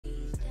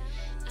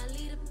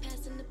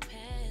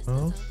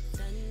No.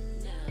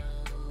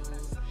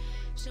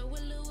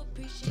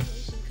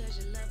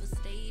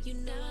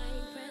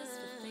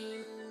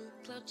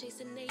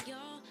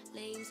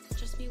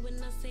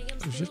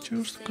 Życie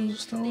już tylko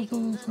zostało do tego.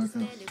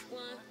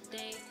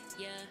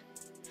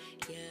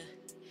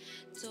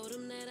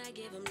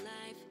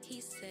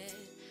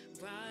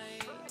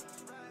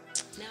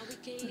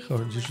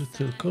 Chodzi, że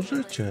tylko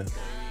życie.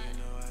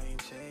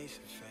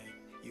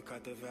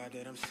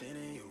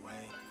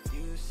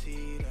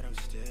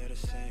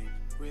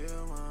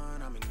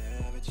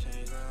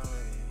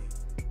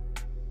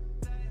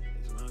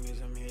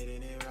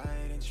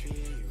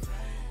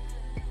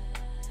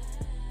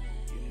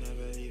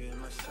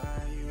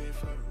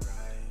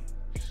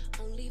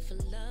 Only for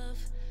love,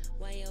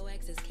 why your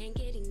exes can't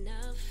get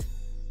enough.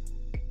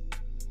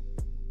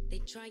 They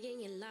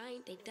trying in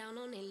line, they down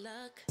on their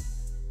luck.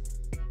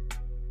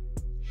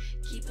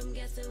 Keep them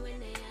guessing when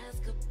they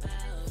ask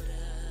about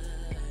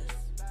us.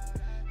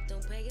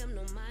 Don't pay them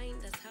no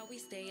mind, that's how we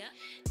stay up.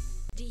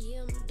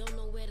 DM, don't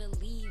know where to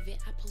leave it.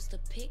 I post a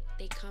pic,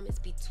 they comments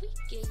be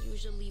tweaking.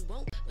 Usually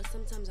won't, but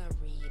sometimes I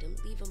read them,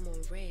 leave them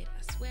on red.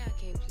 I swear I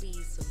can't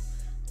please them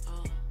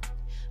all.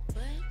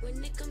 But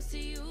when it comes to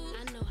you,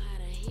 I know how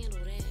to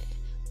handle that,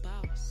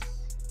 boss.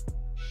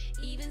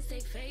 Even stay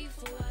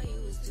faithful while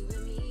you was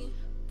doing me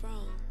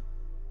wrong.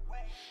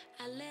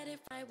 I let it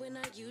fight when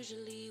I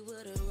usually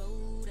would've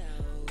rolled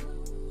out.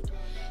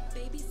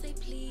 Baby say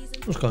please.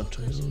 Już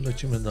kończę,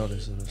 lecimy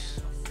dalej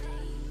zaraz.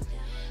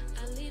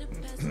 I leave the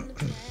past in the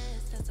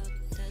past, that's all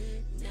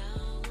done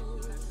now.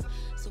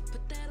 So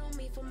put that on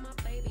me for my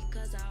baby,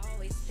 cause I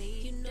always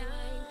stay down.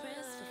 I ain't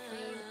pressed for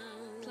fame.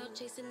 Cloud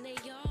chasing they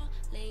all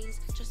lanes.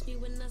 Trust me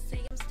when I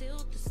say I'm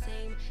still the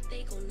same.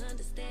 They gon'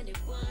 understand it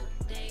one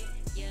day,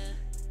 yeah,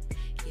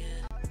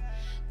 yeah.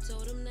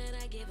 Told him that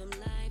I gave him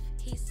life,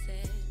 he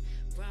said,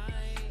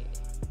 right.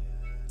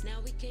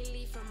 Now we can't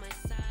leave from my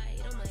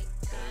side, oh my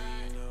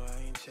God. You know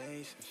I ain't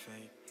chasing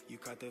fame. You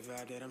caught the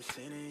vibe that I'm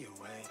sending your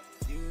way.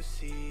 You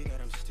see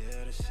that I'm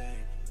still the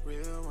same.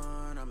 Real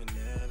one, I'ma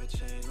never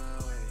change my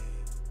way.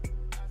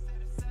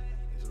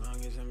 As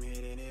long as I'm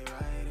hitting it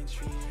right and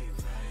treating you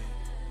right.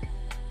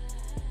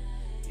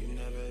 You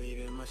never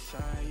leaving my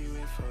side, you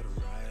in for the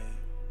ride.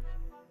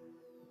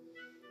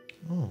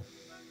 O.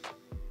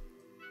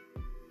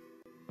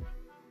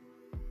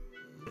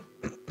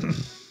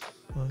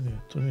 A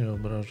nie, to nie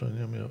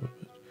obrażenia miały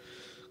być.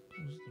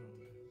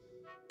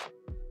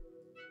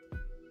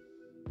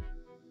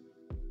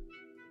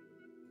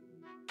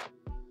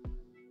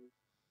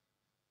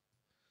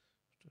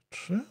 Jeszcze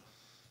 3?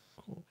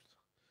 Kurde.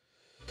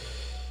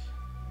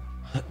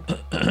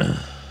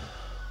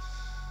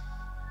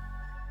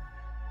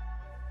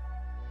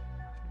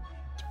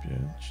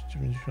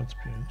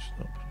 95,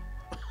 dobra.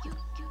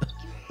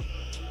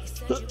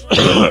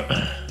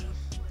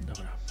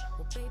 Dobra.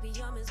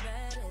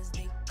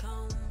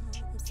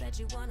 Said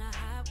you wanna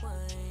have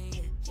one,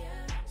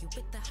 yeah. You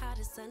pick the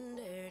hottest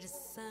under the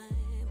sun,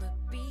 but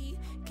be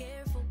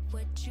careful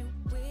what you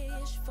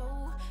wish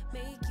for.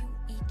 Make you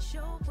eat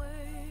your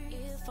words.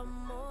 If I'm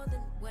more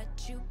than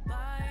what you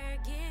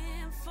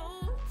bargain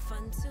for,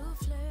 fun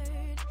to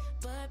flirt,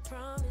 but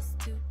promise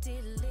to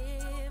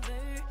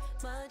deliver.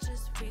 Much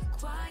is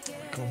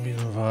required.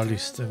 Kombinowali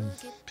z tym,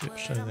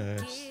 pieprzenia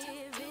jest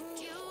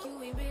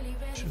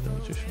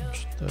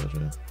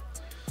 74.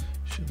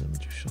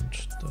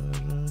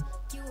 74.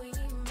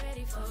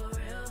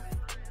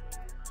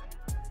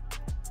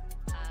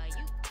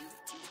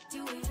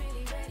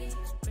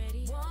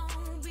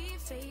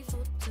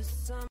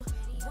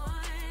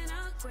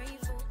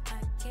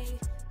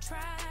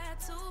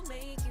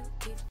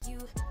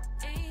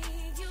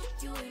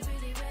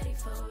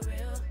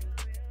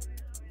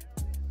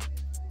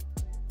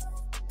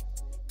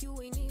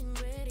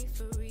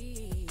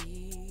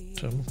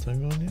 Czemu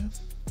tego nie?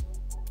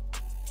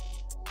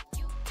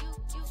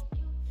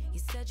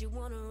 You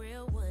want a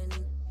real one?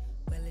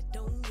 Well, it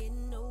don't get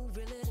no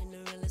realer than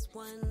the realest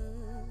one.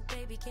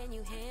 Baby, can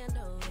you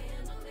handle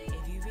it?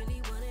 If you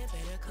really want it,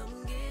 better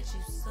come get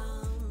you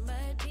some.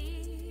 But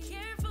be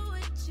careful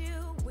what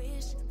you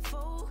wish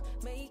for.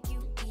 Make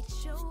you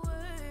eat your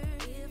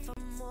words. If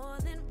I'm more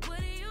than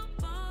what you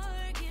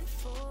bargained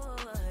for.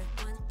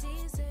 One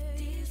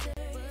dessert,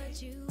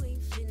 but you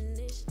ain't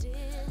finished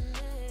dinner.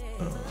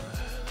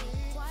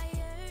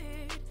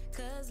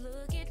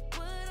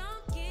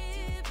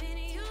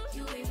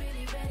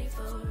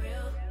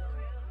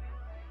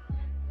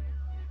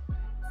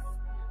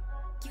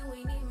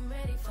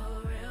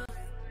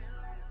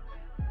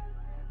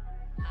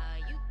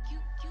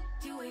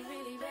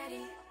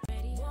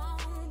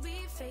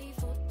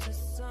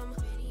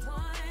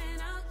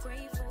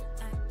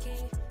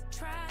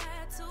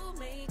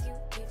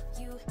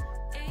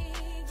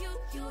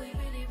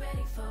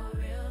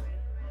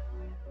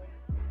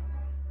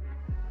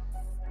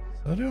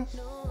 Serio?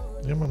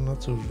 Nie mam na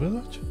co już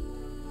wydać?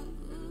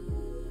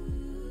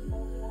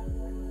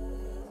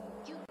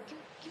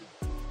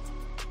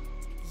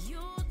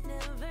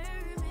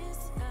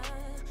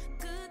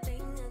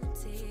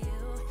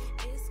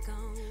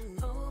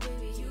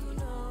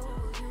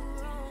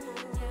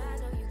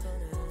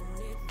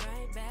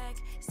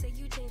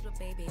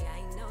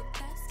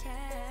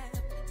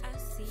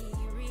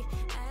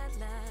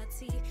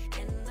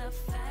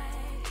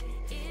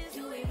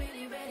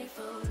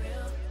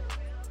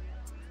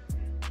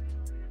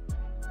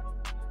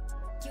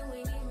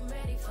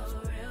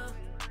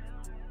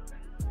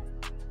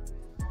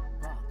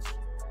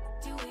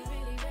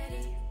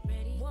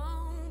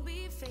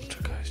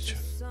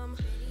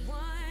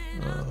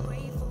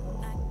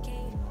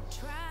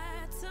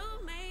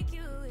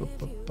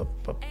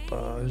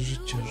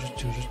 Życie.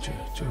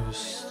 Gdzie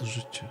jest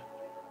życie?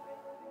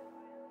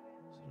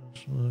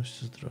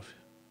 Zręczność, zdrowie.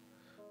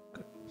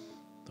 Okay.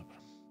 Dobra.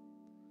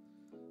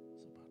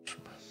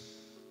 Zobaczmy.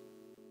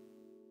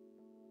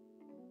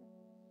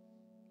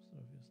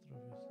 Zdrowie.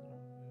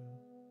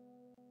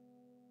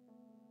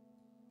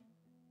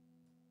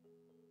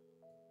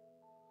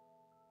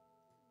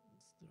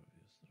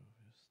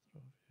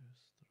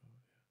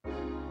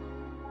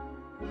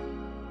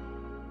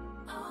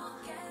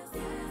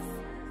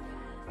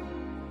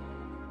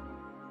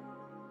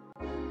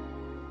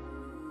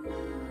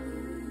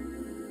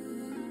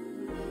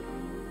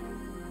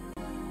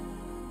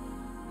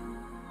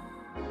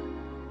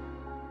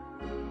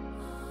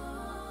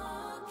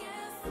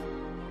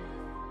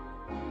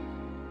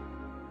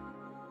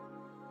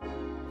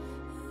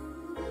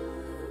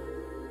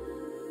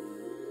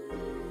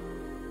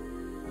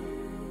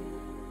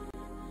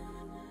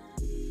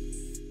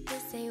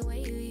 Same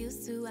way you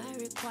used to, I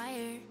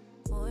require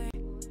more,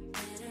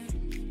 better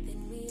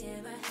than we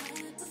ever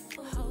had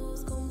before.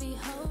 Hoes gon' be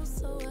hoes,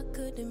 so I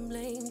couldn't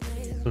blame.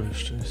 To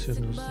jeszcze jest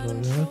jedno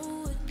zdrowie.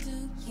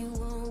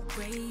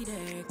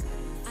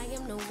 I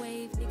am no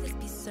wave, niggas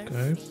be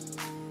surfing.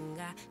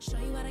 Show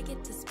you how to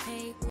get this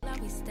pay, while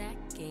we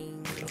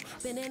stacking.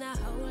 Been in a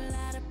whole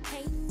lot of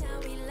pain, now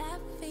we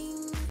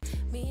laughing.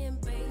 Me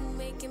and Bane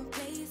making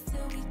plays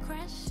till we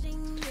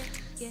crashing.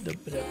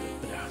 Dobra.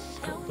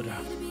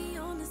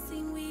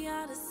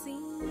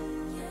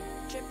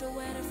 Dripping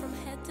wetter from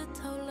head to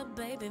toe, little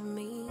baby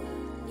me.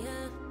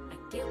 Yeah, I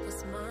get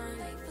what's mine.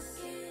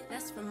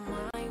 That's from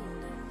mine.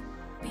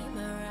 Be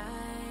my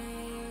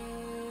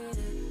ride.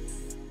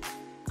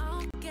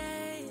 All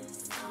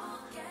gas.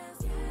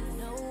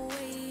 No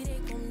way they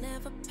gon'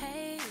 never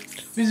pay.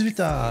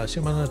 Wita,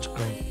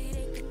 siemaneczko.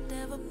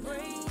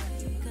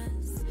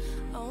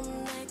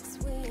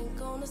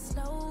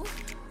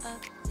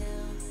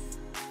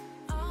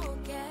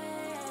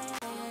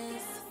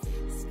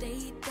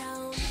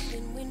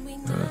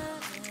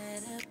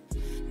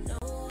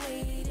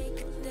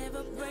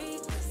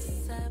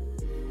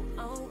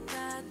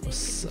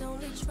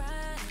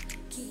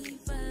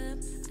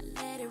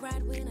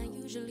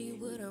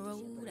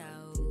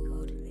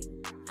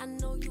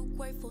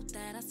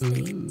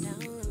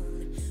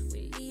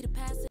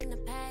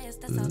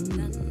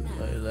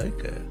 I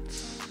like it.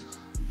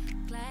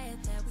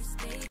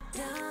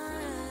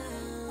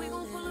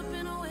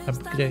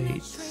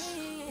 Upgrade.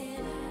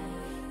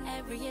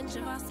 Every inch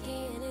of our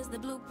skin is the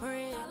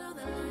blueprint. Follow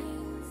the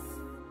lines.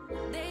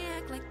 They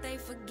act like they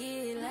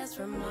forget. Let's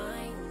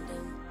remind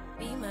them.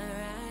 Be my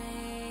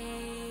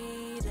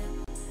ride.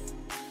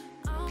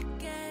 All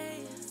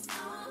gas.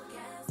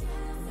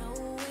 No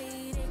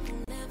way they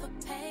can never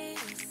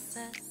pace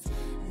us.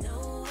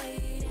 No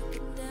way they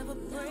could ever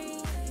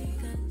bring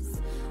us.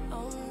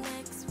 On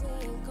next we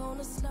ain't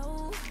gonna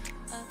slow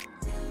up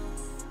now.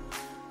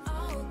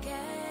 All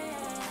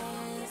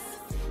gas.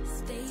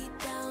 Stay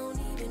down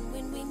even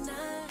when we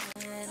not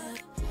up.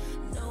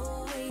 No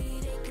way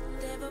they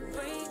could ever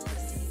bring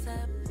us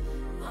up.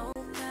 Oh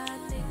God,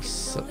 they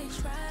could only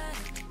try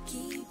to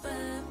keep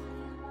up.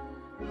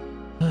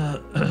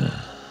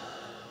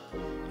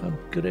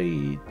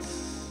 Upgrades.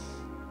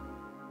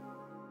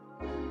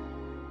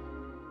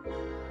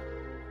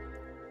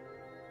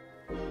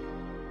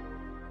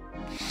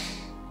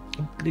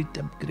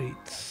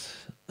 Upgrades.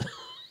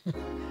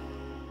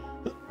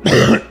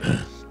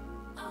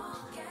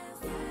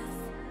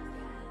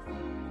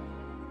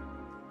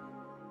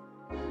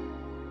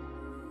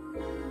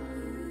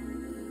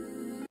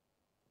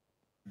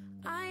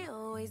 I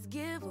always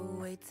give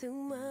away too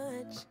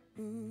much.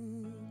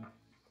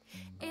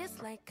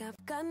 It's like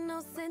I've got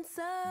no sense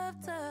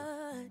of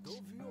touch.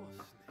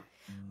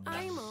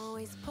 I'm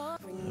always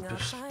pouring out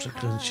Najpierw my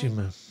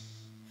przekręcimy. heart.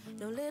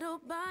 No little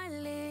by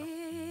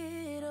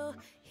little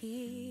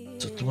here.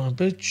 Co tu ma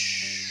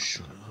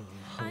być?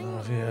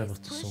 Cholera wie, bo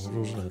to są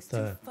różne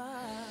te.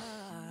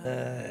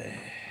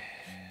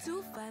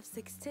 2, 5,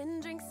 6,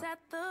 10 drinks at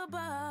the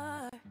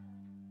bar.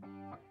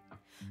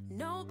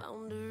 No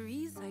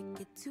boundaries, I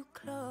get too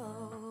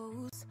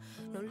close.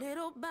 No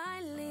little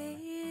by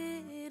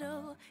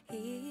little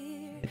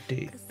here.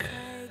 'Cause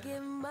I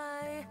give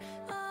my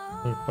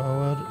all.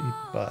 Power i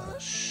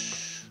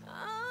bash.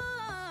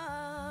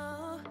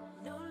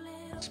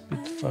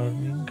 Speed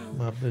farming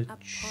ma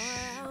być.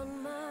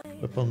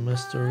 Weapon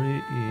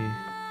mastery i.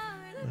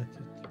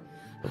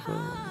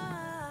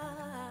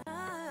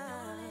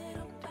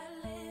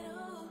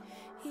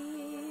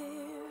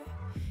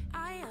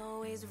 I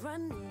always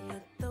run and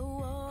hit the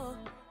wall.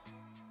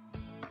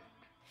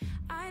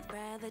 I'd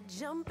rather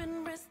jump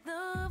and risk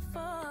the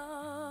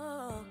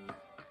fall.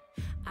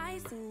 I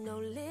see no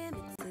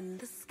limits in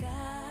the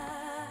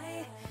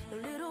sky. No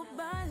little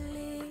by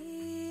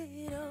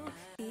little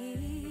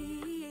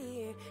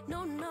here.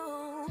 No,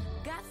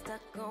 got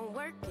stuck on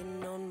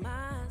working on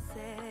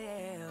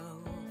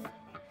myself.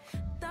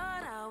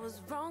 Thought I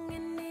was wrong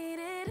and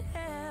needed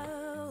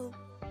help.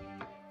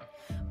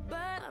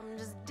 But I'm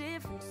just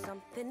different,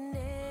 something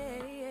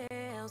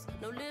else.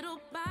 No little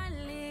by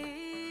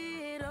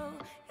little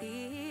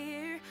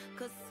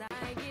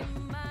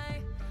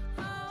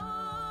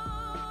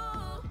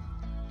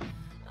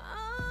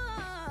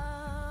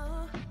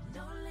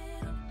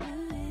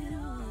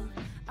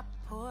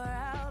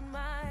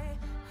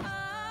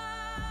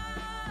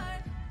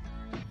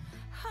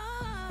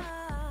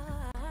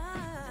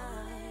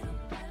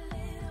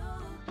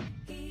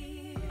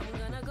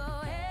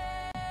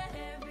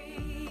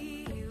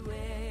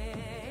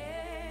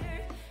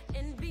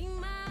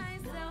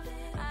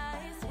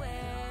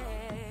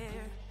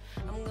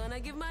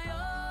give my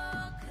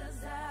all,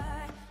 'cause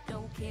I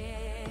don't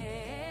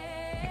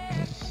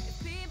care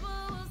if people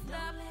will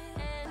stop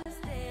and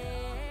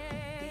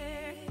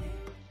stare.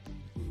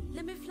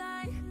 Let me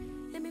fly,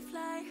 let me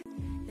fly,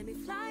 let me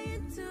fly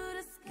into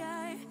the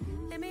sky.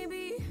 Let me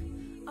be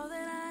all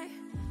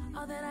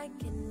that I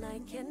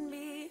can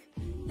be.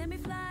 Let me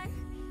fly,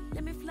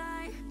 let me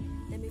fly,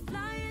 let me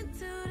fly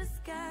into the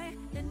sky.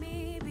 Let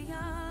me be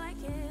all I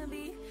can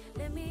be.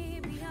 Let me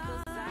be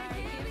all I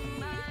can be.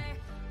 My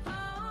all,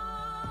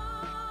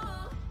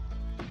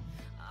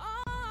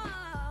 all.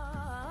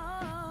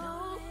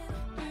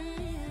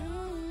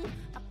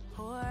 I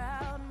pour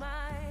out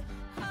my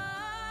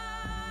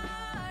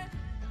heart.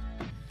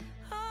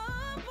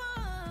 Oh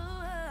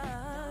boy,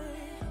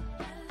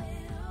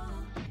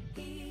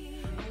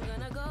 I'm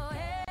gonna go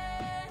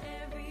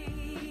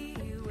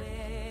everywhere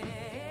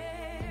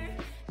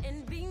and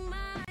be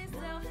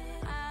myself,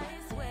 I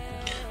swear.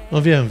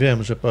 No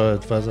wiem, że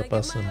PoE2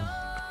 zapasem.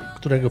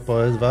 Którego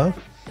PoE2?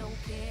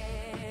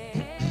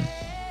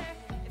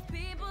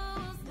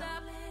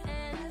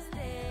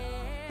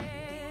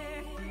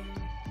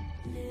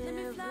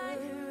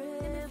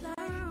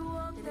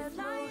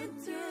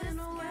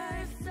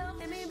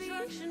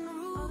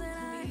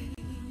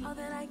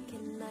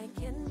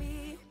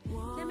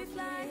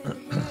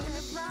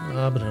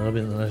 Dobra,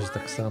 robię na razie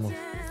tak samo.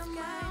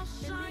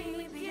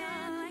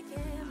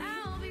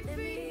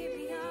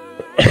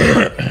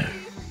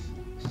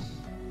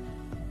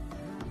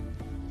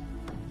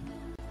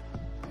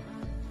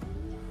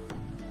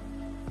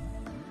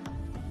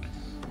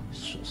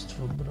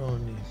 Mistrzostwo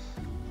broni.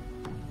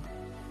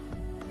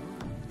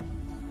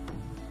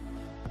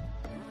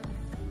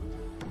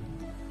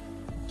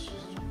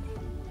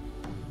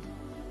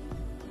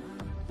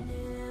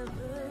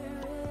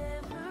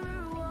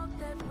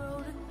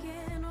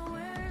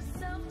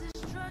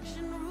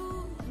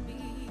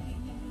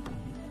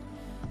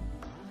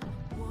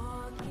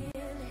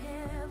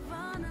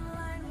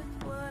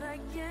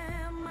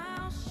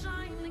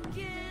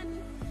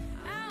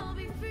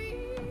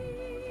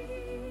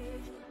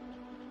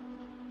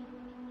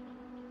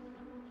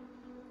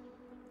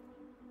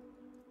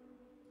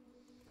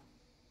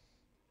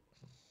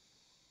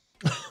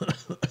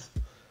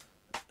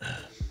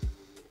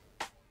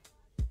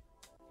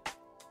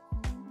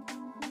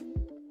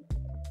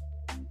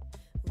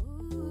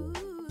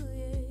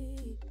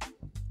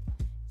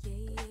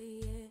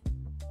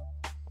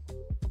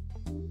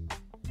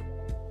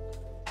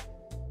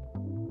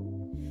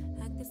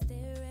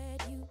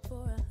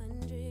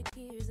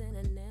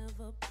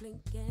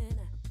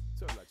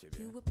 Co dla ciebie?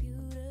 You were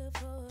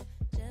beautiful,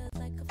 just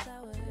like a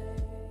flower.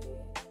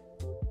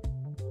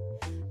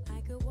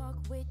 I could walk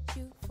with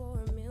you for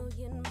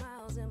 1,000,000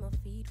 miles and my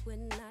feet would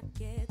not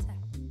get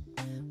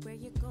tired. Where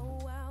you go,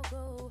 I'll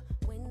go.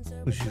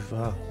 Winter.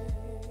 Kuźwa.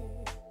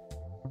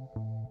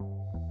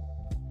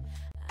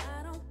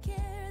 I don't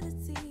care the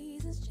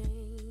seasons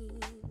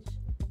change.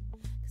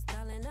 'Cause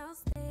darling, I'll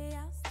stay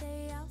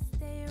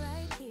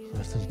right here.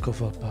 Ale ten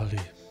kowa pali.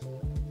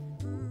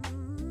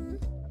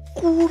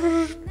 Kur...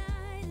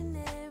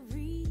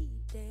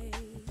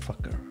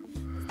 Fucker.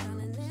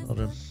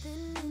 Sorry.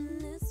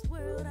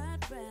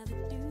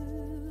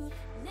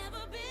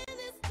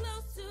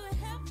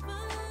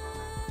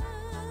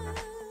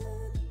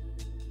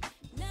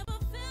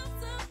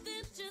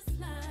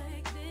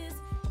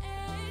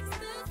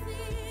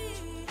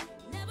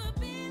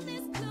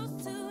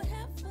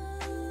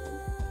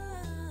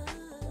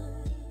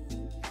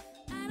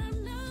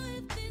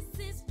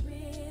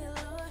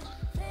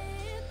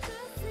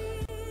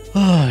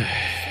 Oj.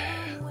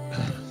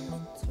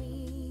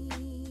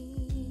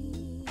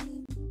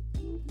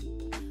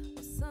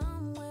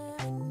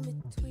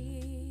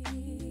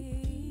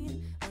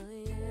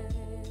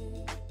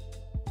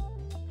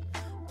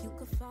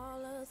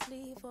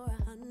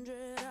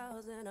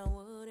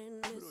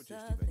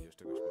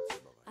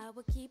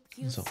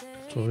 Co?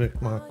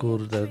 Człowiek ma,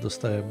 kurde,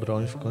 dostaje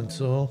broń w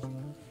końcu.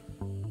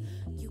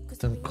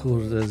 Ten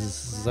kurde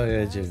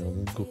zajedzie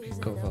ją, głupi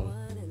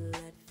kowal.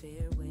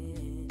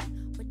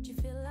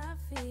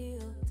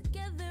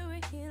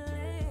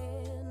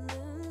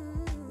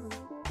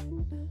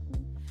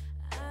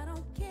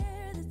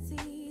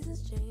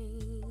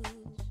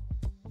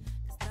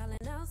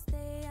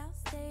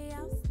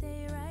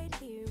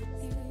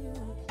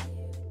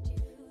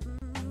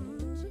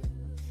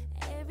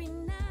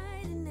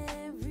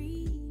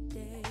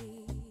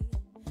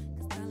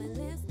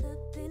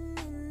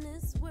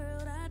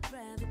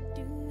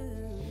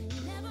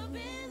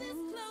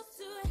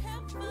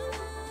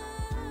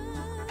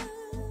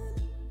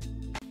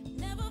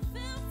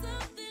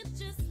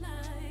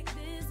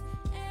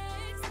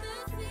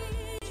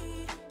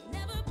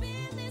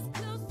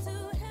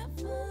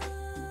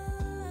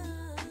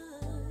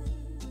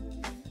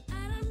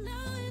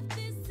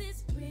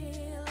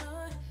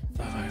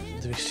 Dawaj,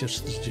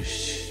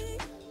 240.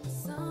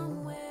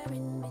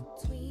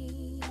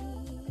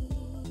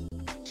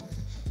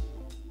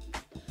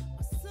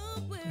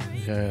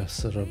 Jaja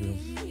se robią.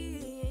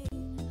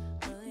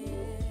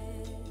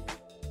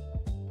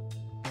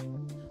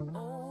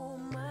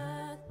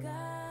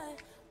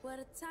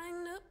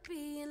 time to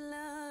be in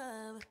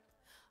love.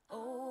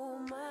 Oh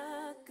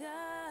my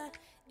God,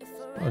 if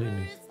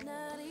forever is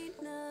not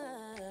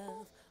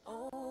enough.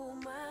 Oh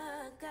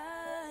my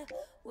God,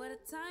 what a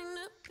time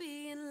to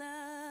be in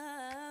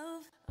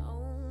love.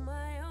 Oh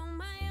my, oh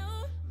my,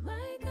 oh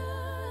my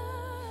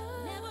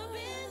God, never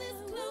been this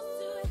close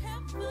to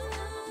heaven.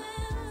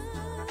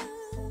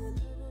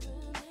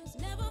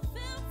 Never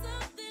felt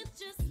something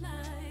just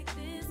like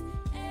this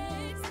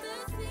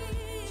ecstasy.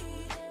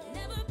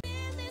 Never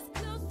been this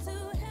close to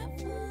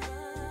heaven.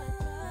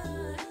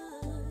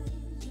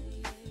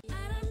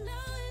 I don't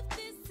know if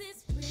this is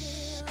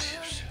real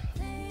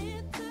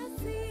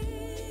fantasy,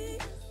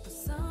 or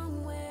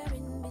somewhere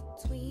in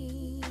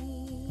between.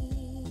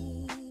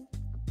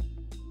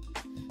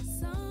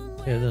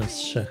 Jeden z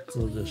trzech,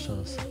 kurde,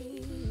 szans.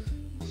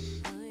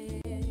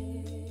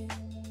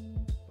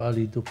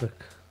 Pali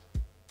dupek.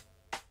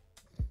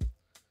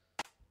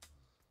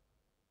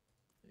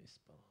 I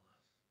spalone.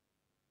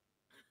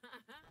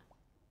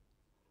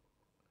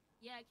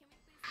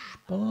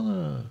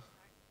 Spalone.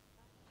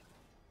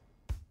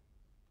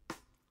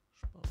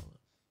 Spalone.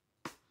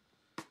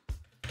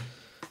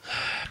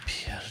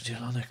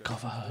 Pierdzielony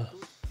kowal.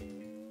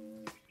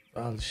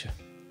 Pal się.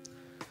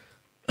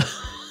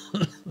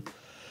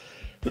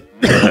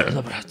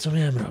 Dobra, co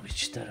miałem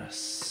robić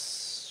teraz?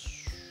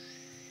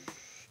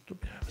 Tu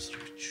miałem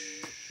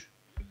zrobić.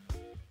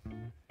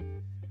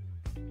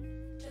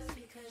 Just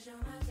because you're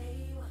my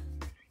day one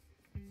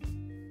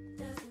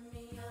doesn't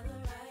mean you're the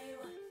right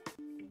one.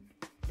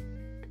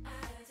 I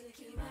had to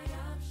keep my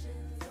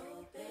options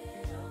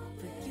open.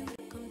 For you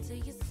to come to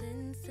your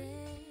senses.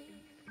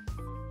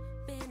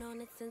 Been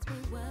on it since we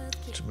was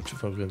kids. Czy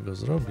w ogóle go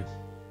zrobił?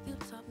 You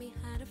taught me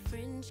how to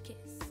French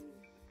kiss.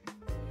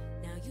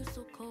 Now you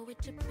so cold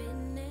with your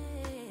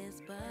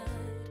business, but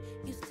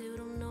you still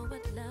don't know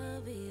what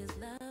love is.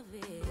 Love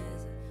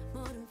is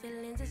more than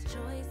feelings, it's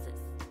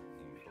choices.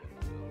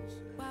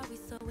 Why we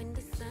so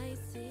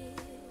indecisive?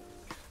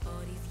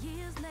 All these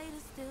years later,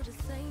 still the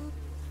same.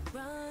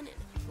 Running,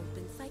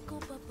 open cycle,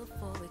 but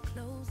before it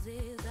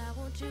closes, I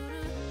want you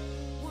to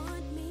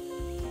want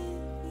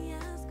me,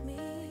 ask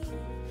me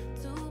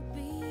to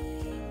be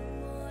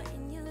more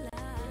in your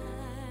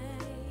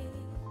life.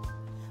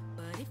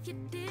 But if you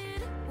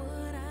did,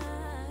 would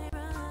I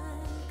run?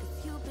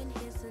 'Cause you've been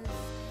here since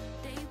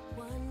day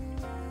one.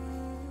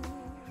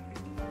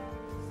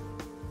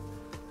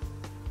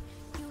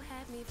 You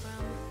had me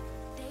from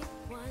day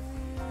one.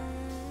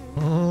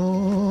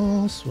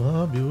 O,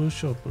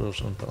 słabiusio,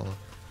 proszę pana.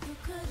 You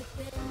could have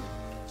been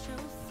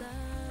chosen.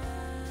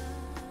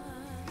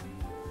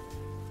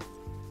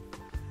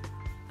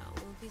 I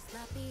won't be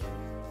sloppy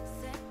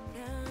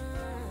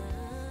seconds.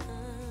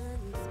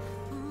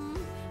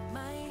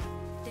 My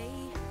day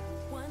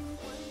one.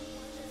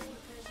 Just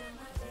because you're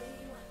my day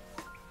one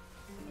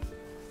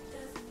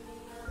doesn't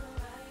mean you're the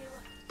right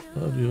one.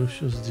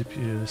 Słabiusio z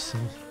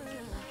DPS-em.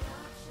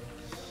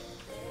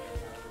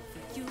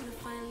 For you to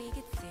finally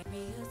get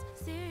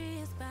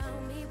serious about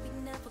me, we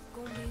never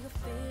gonna be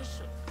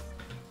official.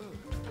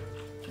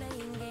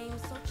 Playing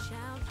games so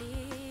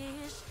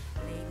childish,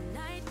 late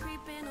night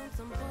creeping on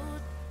some bull.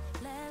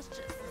 Let's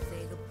just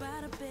say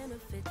goodbye to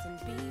benefits and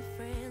be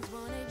friends.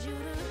 Wanted you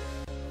to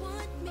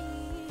want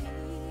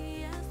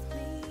me, ask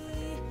me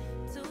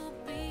to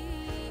be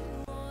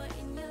more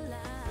in your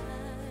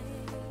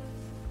life.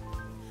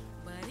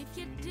 But if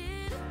you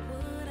did,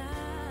 would I?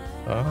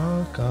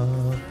 Paka. I've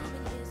been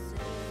here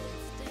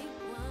since day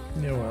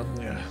one.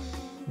 Nieładnie.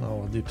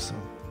 Mało dipsa.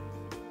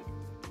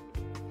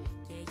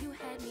 Yeah, you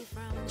had me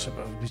from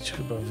Trzeba wbić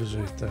chyba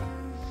wyżej te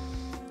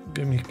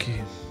gemiki.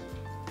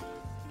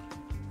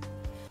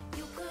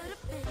 you could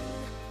have been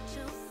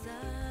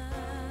chosen.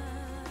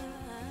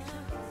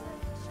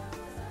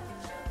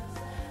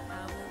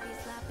 I won't be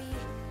sloppy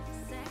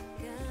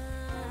seconds.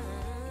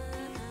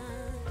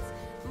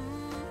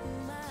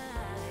 My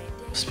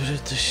day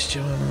Spirytyści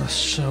mam na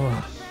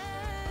strzała.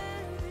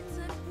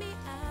 took me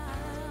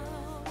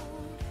out.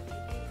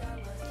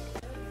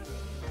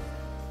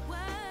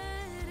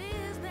 What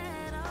is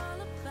that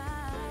all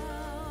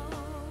about?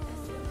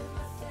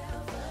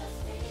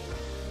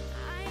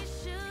 I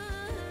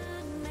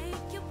should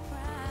make you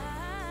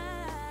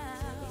proud.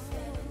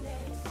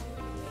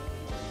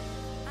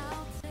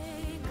 I'll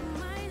take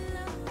my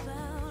love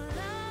out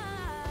loud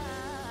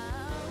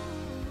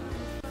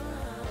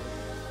from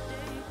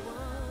day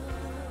one.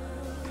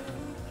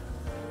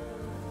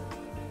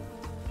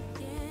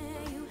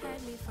 Yeah, you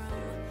had me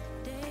from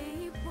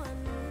day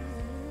one.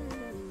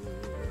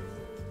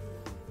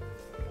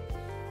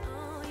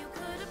 Oh, you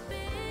could have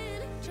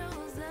been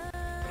chosen.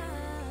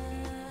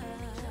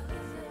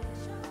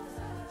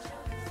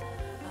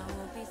 I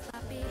won't be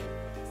sloppy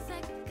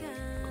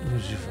seconds.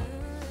 Ludziwo.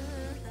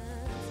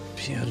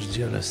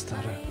 Pierdziele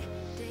stare.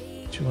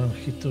 Ci wam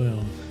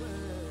hitują.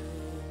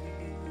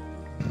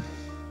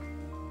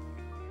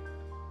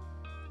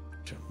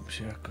 Chciałbym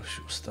się jakoś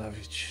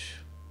ustawić.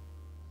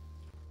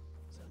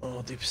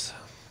 O, dipsa.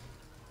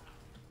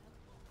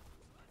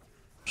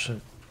 Muszę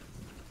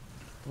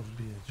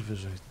podbijać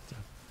wyżej te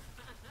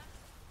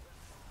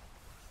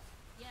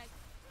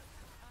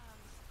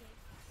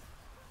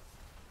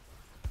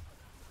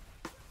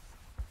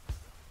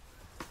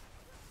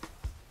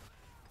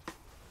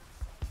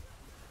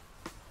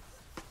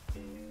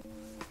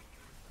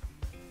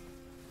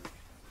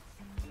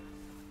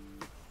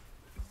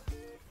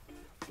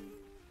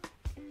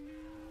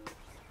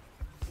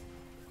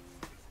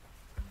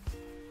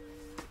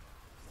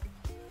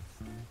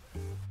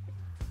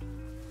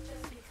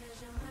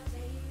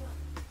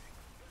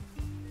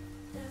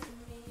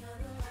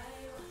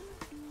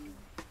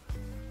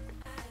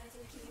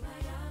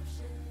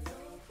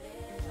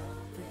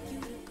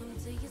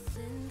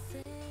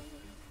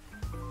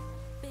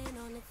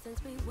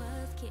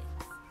kiss.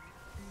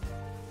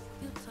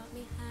 You taught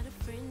me how to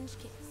French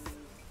kiss.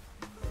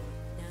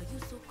 Now you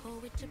so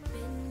cold with your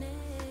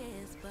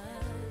business,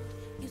 but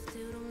you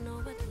still don't know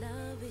what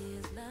love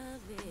is.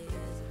 Love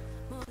is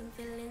more than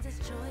feelings, it's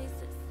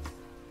choices.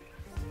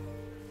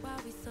 Why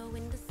we so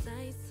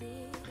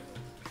indecisive?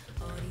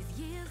 All these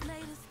years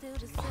later, still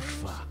the same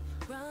shit.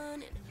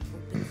 Running,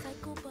 open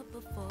cycle, but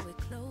before it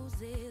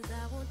closes, I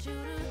want you to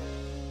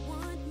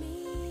want me.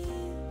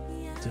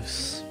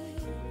 This.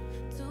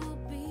 To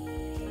be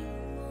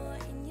more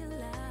in your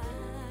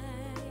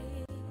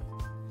life.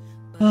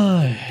 Aj.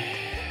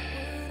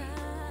 Would I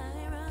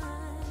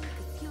run?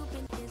 'Cause you've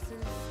been here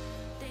since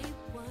day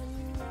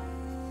one.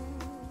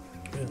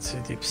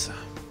 Więcej dipsa.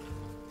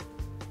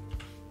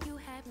 You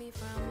had me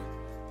from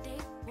day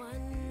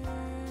one.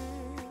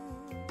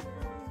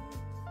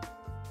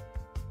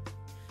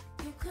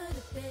 You could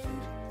have been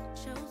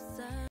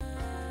chosen.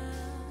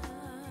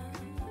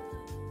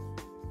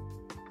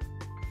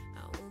 I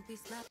won't be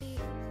sloppy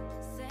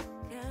seconds.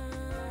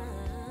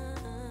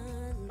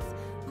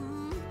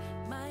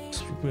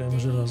 Spróbujemy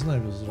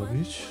żelaznego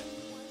zrobić.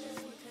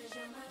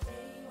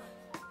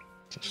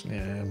 Też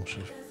nie,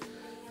 muszę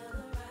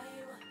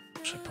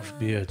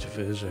powbijać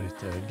wyżej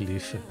te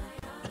glify.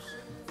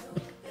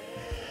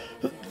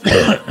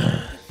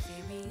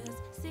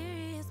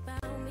 Serious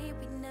about me,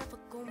 we never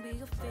gonna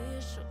be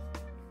official.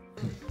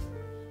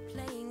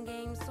 Playing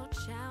games so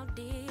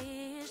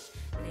childish.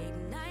 Late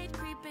night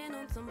creeping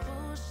on some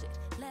bullshit.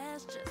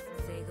 Let's just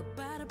say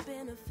goodbye to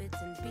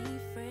benefits and be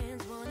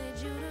friends.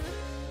 Wanted you to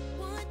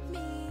want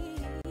me,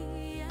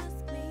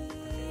 ask me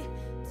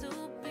to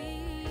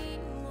be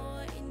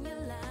more in your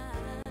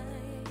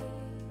life.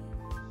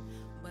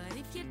 But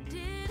if you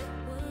did,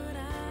 would I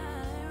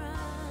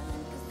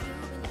run? 'Cause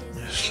you've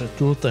been Jeszcze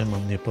tutaj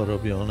mam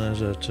nieporobione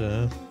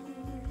rzeczy.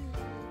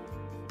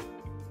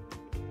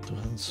 Tu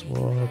hand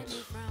sword.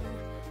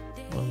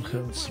 One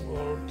hand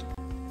sword.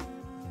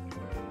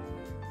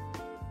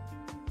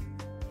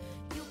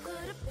 You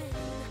could have been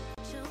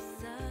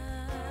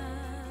chosen.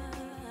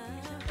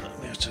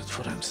 Jeszcze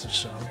dworęczny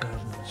trzeba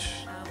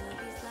ogarnąć. I won't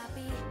be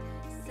sloppy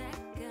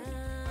seconds.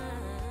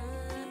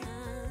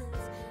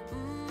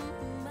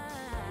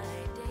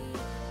 My day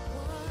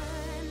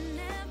one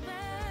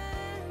never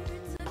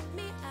took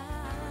me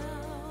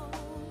out.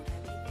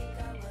 Think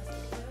I was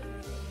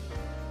dirty.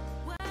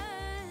 What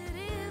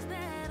is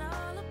that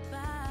all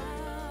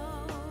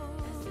about?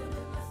 Messing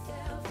with my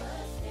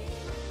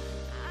self-esteem.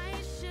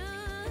 I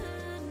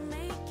should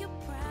make you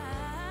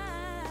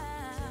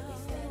proud.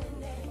 Standing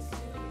next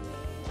to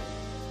me.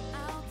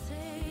 I'll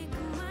take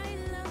my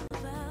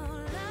love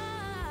out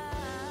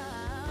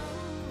loud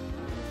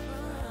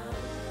from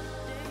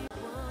day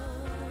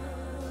one.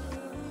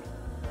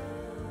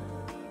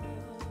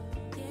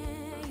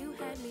 Yeah, you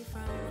had me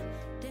from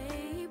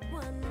day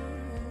one.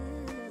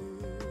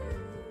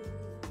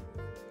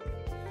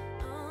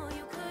 Oh,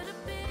 you could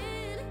have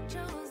been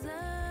chosen.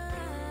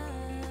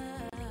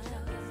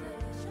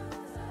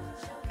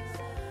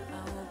 I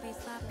won't be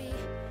sloppy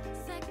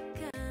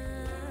seconds.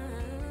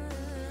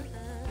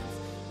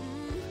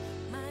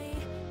 My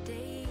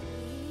day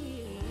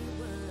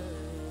one.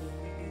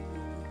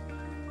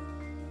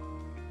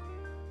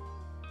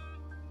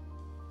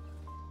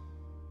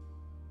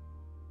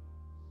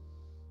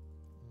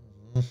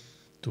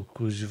 Tu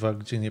kuźwa,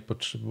 gdzie nie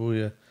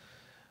potrzebuję,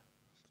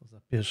 to za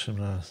pierwszym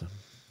razem.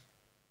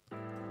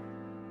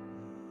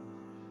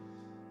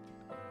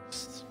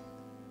 Jest.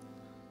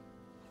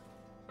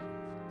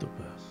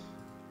 Dupę.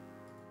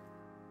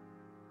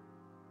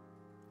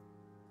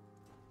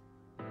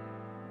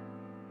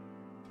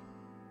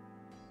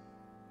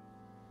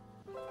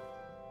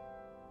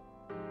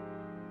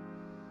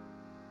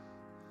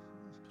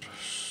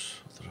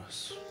 Proszę, od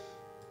razu.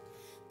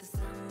 The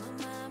sum of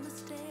my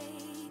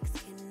mistakes,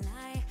 can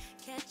I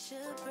catch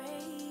a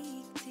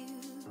break to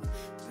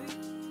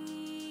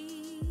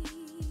breathe?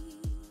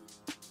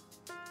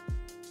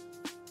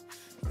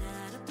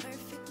 Not a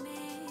perfect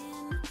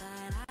man,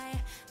 but I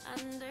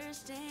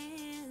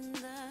understand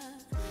the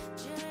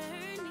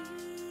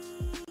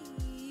journey.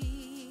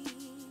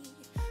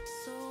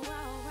 So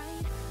I'll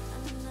write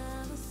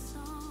another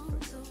song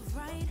to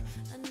right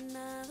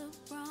another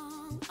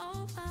wrong.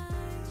 Oh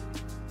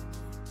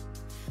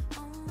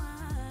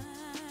my,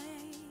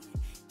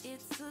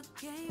 it's a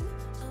game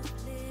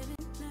of live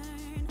and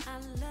learn. I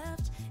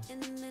loved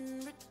and then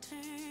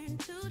return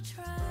to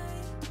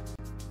try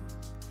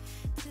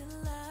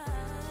till I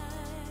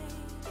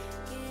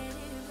get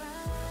it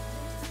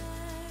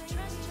right.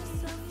 Trust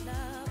yourself,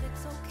 love,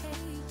 it's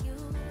okay, you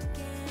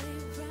get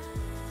it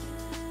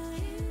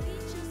right.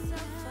 Beat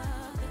yourself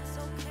up, it's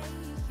okay,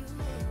 you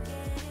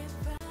get it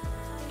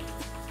right.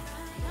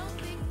 No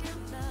big deal,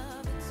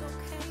 love, it's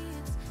okay,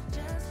 it's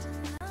just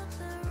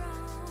another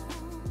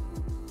wrong.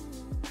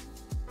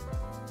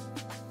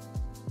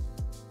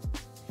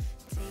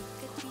 Take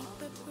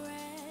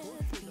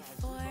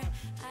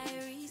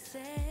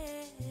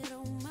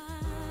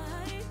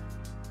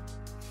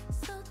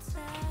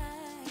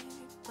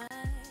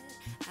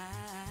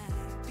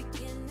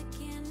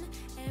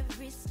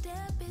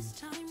this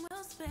time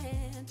well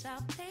spent.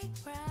 I'll take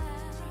pride.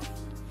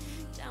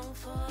 Down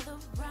for the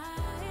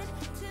ride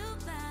till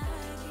I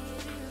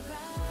get it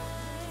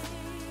right.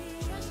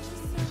 Trust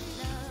yourself,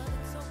 love,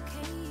 it's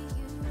okay.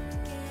 You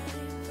get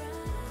it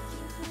right.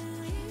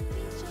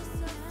 Beat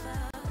yourself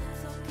up,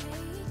 it's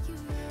okay. You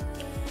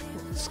get it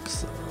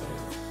right.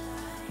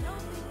 No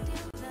big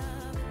deal,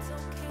 love, it's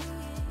okay.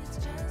 It's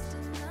just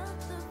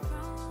another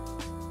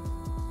wrong.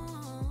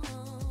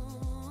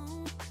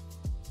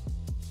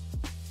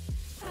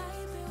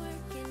 I've been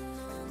working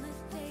on the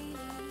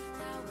daily,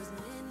 hours,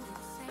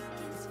 minutes,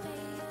 seconds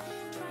fade.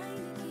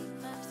 Trying to keep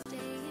up,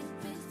 staying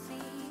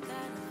busy.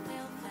 Gotta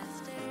fail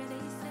faster,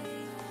 they say.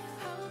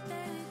 Hope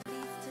that it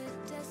leads to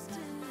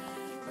destiny.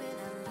 When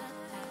I look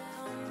back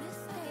on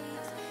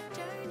mistakes,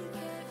 journey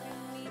carried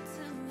me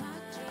to my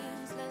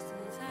dreams.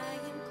 Lessons I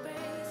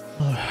embrace.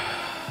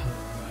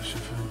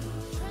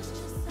 Trust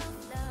yourself,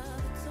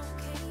 love, it's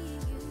okay.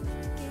 You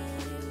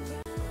get it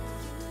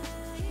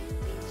right.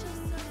 Beat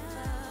yourself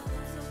up,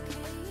 it's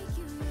okay.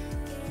 You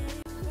get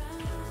it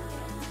right.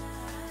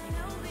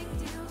 No big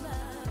deal,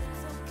 love,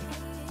 it's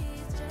okay.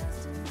 It's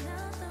just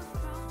another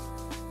wrong.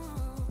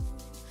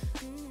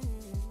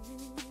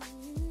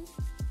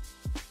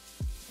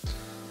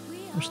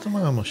 Już to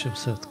mam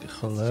 800,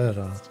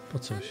 cholera. Po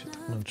co się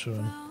tak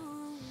męczyłem?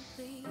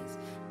 Please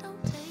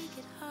don't take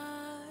it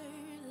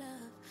hard,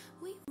 love.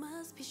 We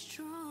must be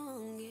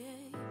strong,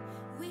 yeah.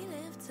 We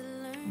live to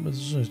learn. Bez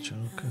życia,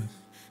 okej.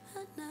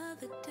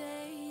 Another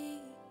day,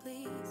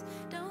 please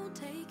don't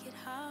take it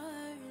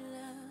hard,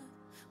 love.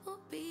 We'll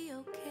be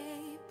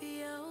okay,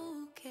 be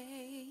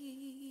okay.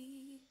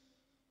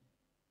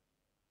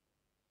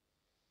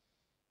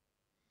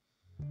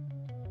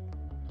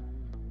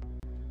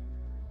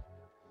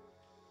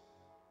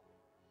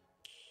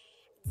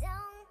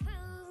 Don't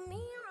prove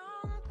me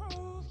wrong,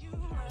 prove you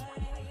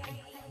right.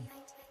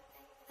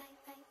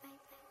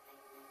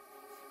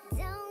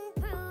 Don't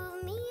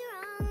prove me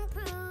wrong,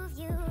 prove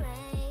you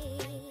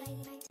right.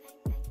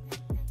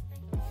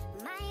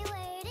 My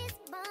word is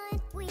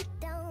bond, we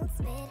don't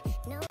spit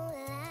no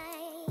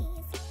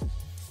lies.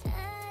 A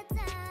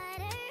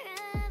daughter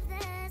of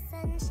the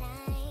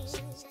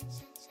sunshine,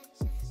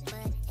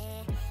 but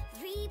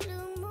every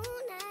blue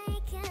moon I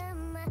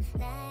come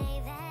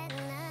alive at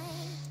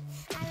night.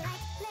 I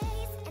like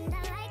lace and I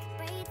like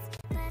braids,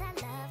 but I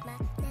love my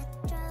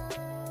natural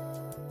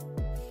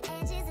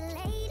edges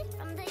laid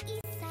from the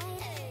east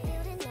side,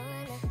 building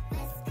on the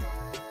west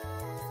coast.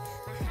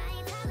 My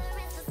high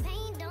tolerance for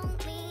pain don't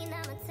mean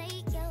I'ma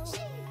take yours.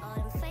 All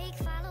them fake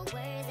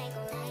followers ain't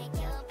gon' like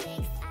your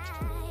pics. I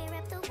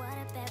rep the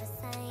water bearer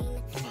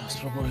sign.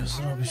 Spróbuję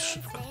zrobić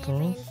szybko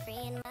to.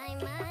 Free in my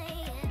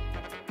mind.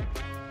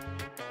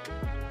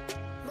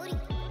 Moody.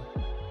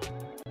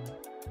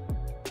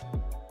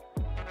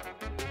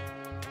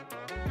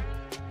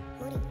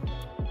 Moody.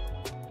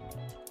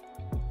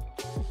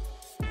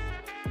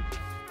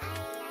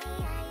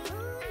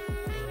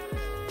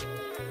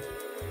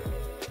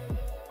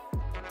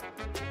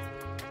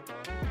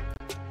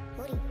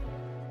 Moody.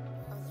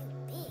 Oh, you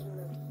big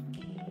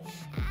Moody.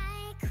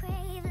 I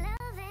crave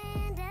love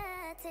and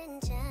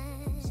attention,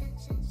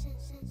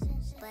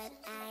 but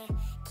I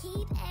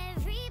keep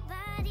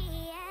everybody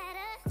at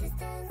a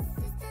distance.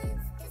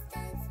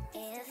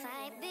 If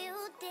I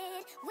build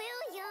it,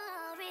 will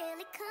y'all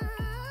really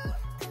come?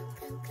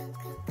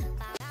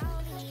 Bought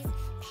all these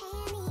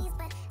panties,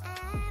 but I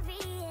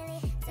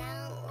really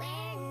don't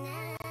wear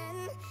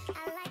none.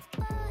 I like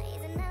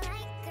boys and I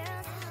like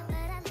girls,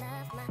 but I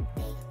love my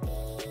baby.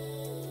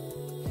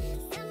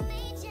 Some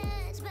may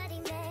judge, but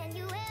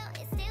Emmanuel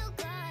is still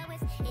God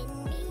within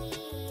me.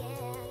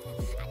 Yeah.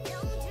 I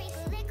don't drink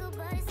liquor,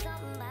 but it's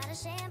something about a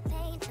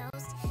champagne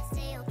toast.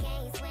 Still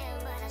can't swim,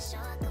 but I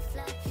sure could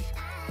float.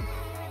 I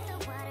rip the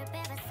water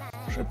bearer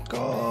sign.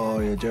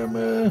 Szybko,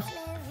 jedziemy.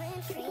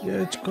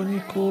 Jedź,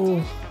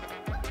 koniku.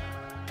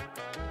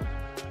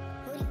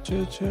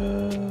 Jedź.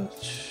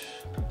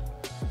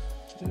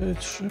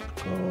 Jedź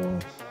szybko.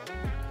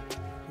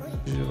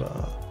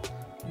 Dziwa.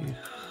 I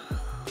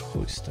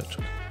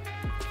chujsteczek.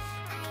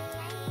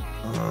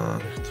 A,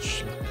 niech to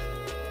szlak.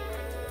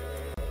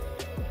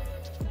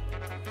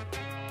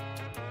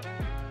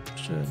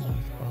 Jeszcze jedno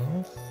chyba.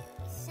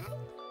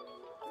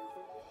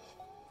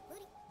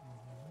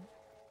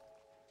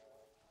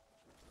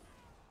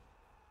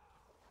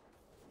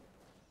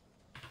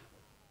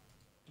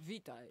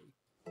 Witaj.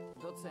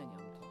 Doceniam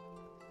to.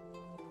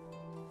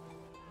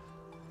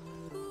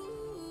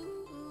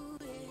 Ooh,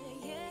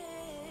 yeah,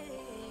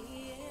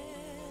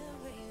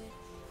 baby.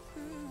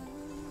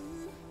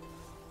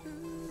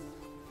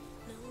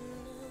 No.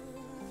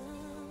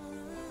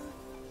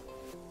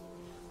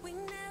 We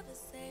never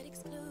said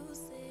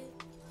exclusive.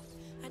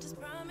 I just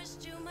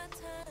promised you my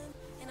time,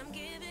 and I'm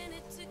giving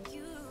it to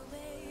you,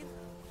 babe.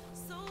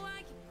 So why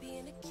you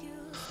being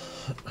accused?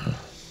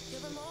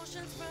 Your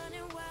emotions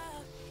running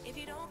wild. If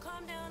you don't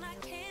calm down, I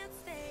can't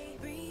stay.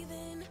 Breathe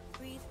in,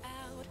 breathe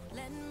out.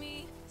 Let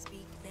me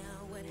speak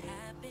now. What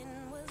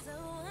happened was a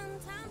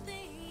one-time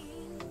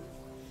thing.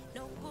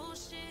 No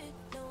bullshit,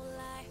 no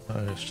lie.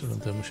 A jeszcze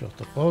będę musiał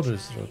topory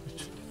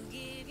zrobić.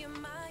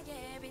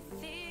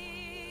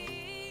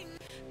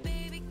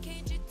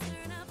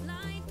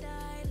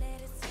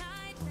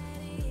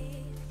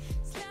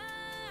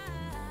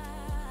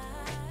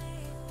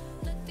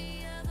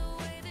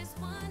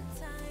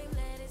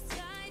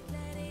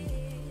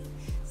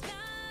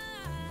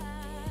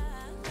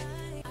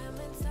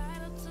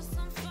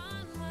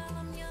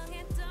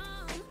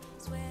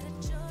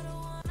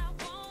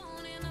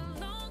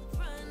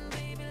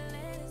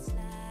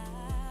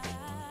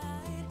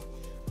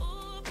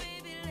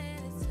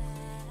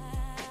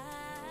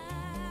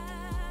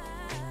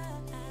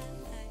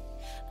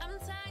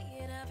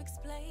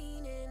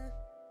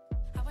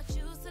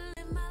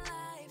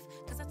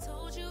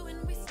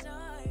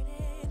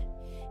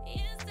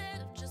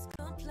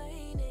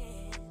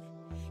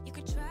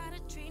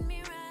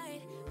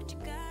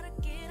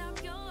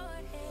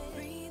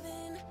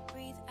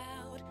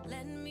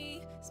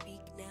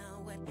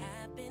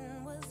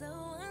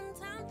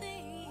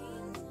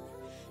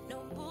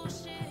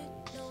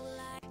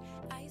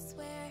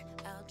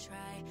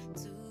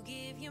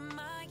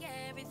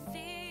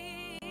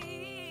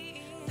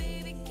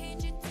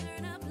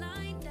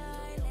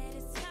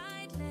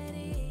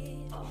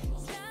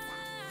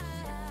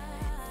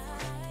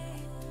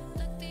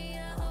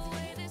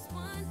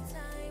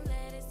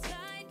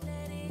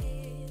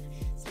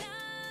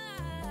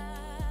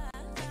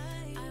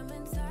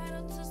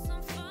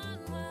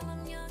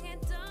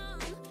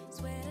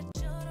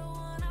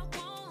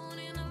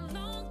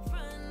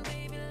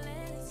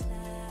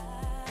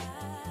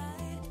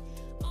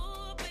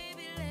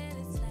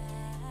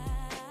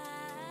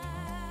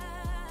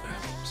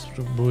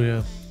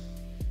 Spróbuję.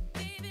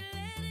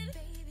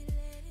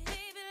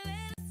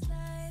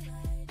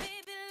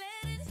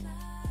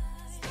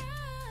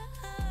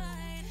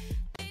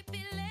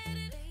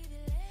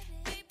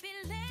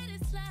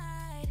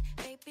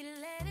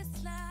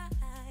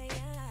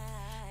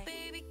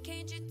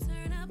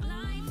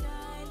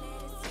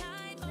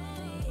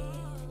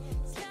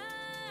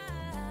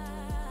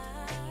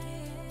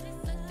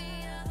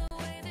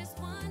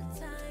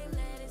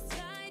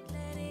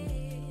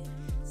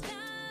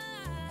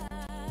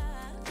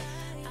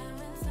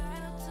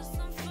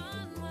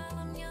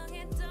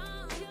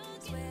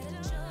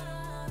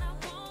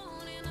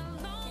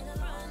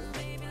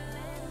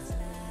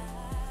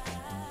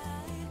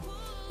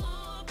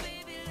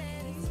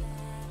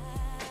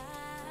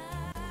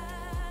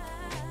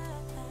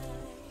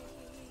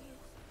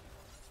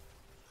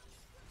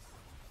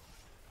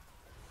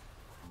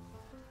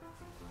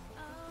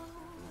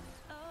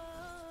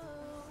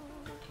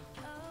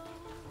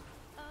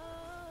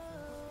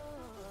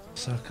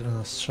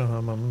 Sakra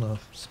strzała mam na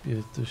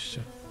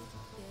spirytyście.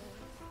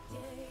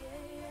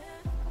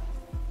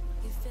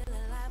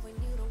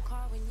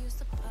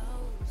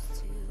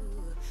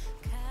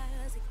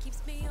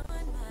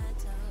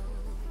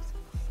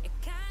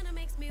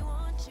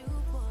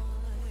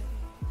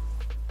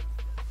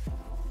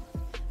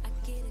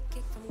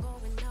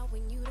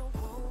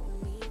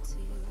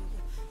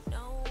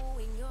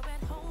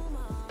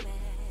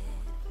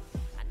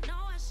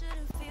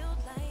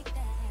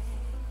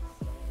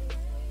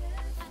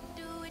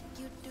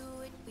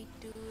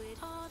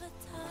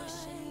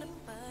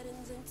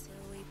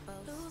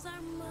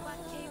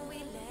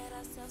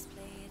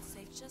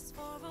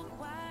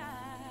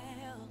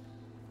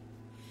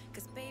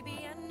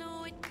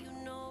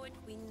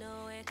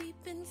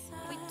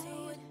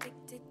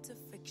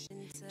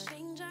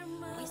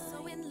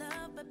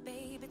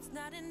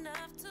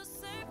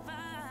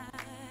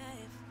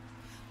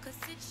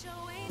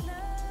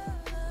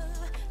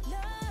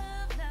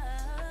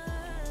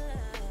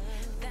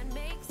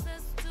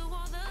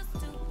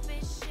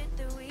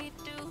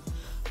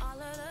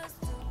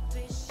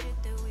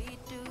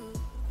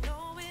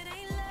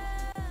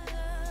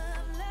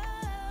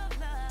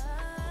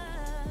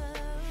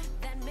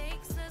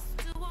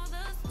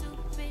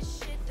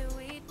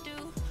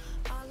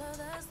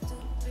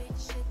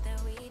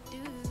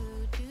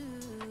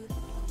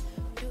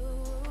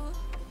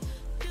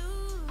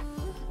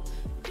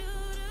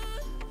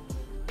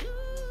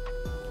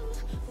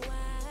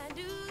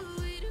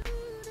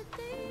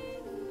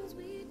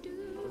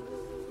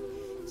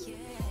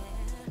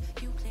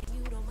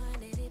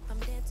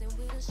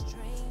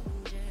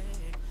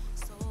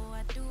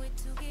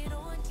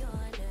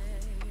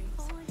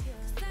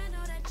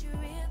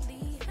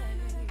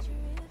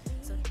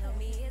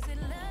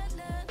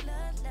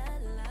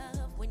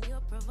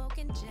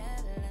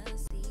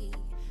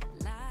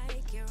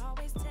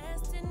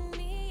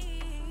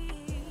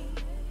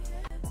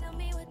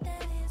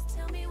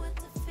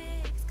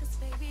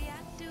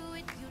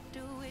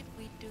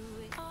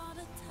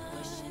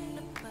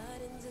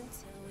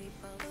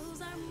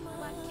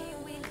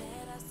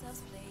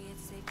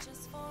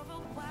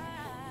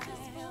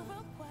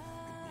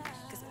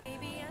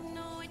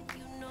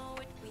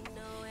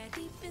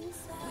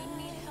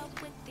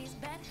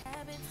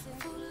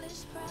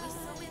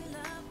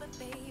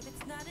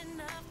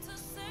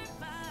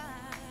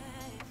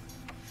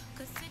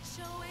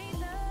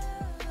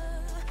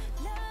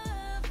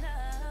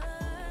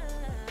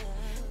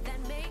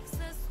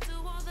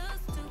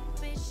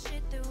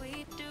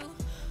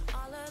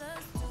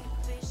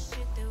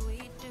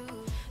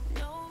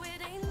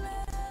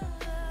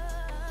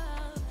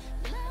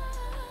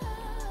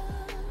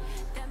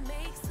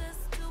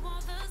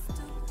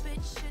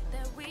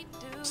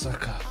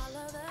 Masakra.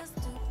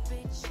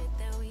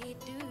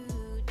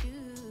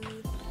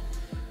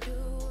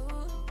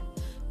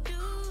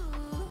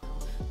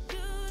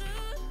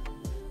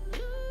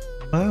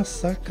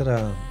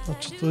 Masakra.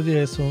 Znaczy tu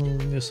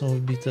nie są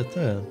wbite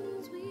te.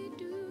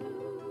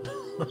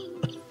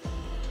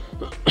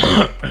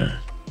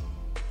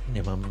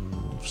 Nie mam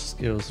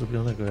wszystkiego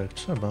zrobionego jak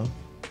trzeba.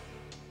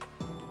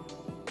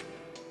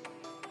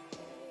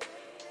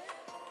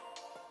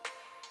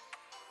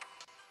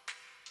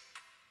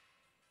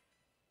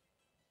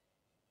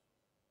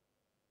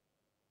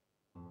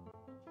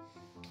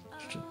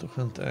 Jeszcze tu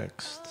hand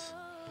tekst.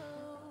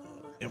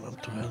 Nie mam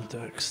tu hand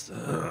tekst.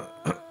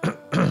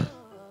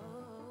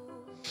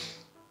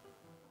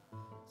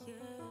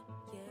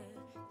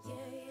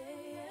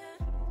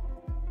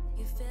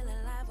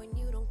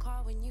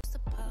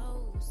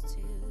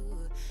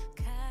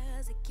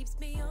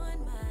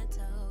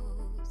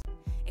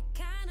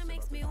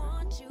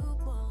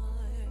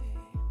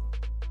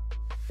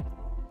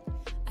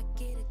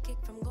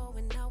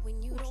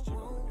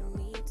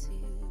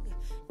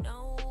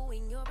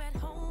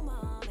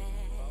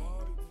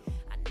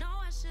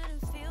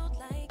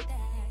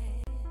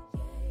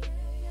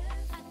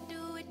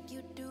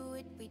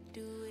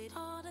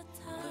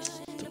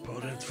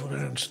 Topory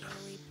dwuręczne.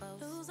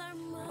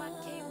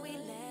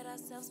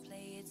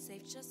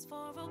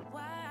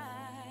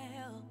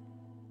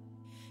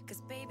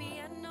 Cause baby,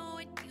 I know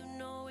it, you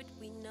know it,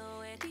 we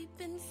know it.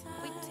 Deep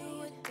inside, we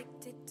too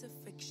addicted to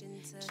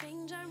friction to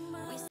change our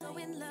mind. We so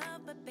in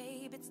love, but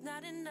babe, it's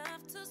not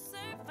enough to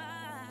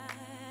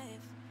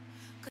survive.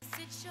 Cause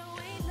it's your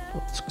way,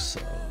 love,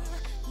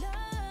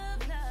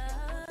 love,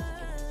 love,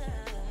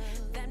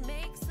 that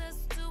makes us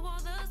do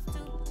all the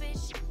stupid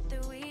shit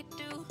that we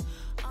do.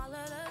 All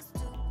of the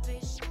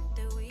stupid shit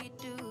that we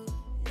do.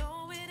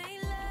 No, it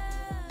ain't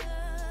love,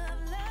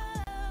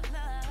 love,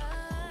 love,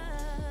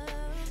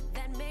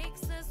 that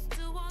makes us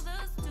do all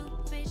the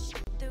stupid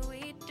shit that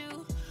we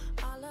do.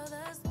 All of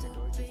the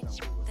stupid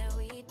shit that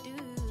we do,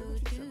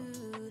 do,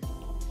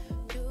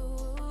 do,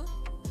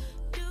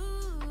 do,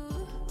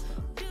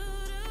 do,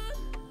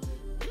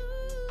 do.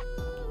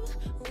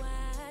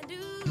 Why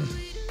do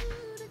we do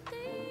the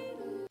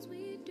things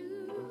we do?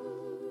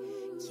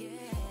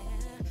 Yeah,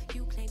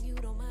 you claim you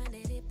don't mind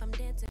it if I'm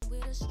dancing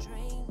with a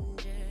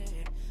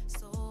stranger,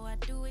 so I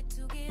do it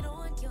to get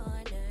on your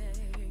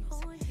nerves.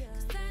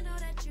 Cause I know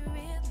that you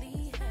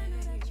really hurt.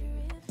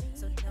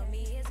 So tell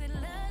me, is it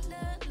love,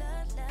 love,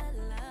 love, love,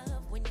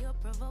 love when you're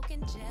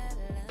provoking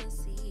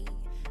jealousy?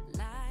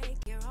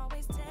 Like you're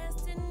always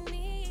testing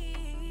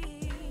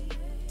me.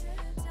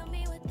 Tell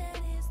me what that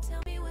is,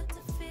 tell me what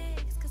to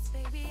fix. Cause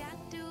baby, I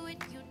do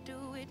it, you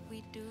do it,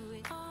 we do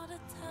it all the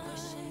time.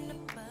 Pushing the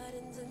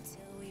buttons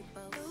until we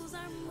both lose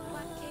our mind.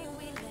 Why can't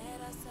we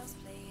let ourselves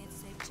play it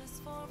safe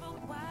just for a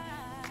while?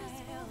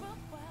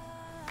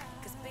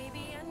 Cause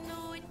baby, I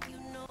know it, you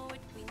know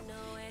it, we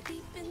know it.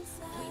 Deep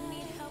inside, we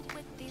need help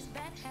with these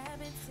bad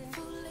habits and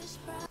foolish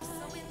pride.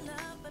 So in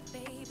love, but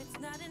babe, it's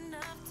not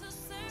enough to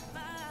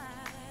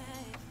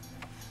survive.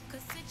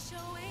 Cause it's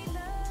your way,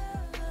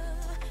 love,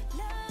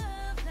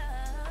 love,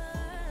 love,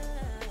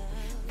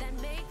 that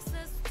makes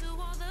us do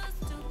all the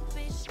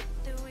stupid shit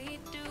that we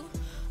do.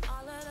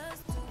 All of the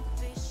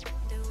stupid shit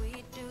that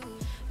we do.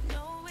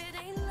 No, it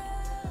ain't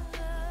love,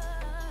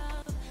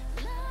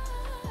 love,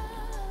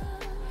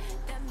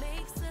 that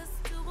makes us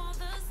do all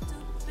the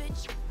stupid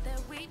shit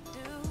that we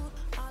do.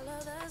 All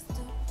of the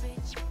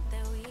stupid shit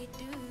that we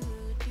do,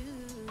 do,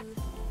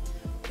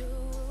 do,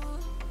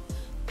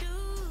 do,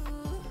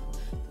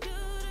 do,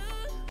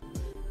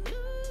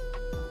 do.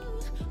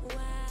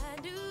 Why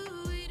do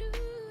we do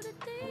the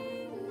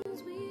things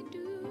we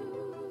do?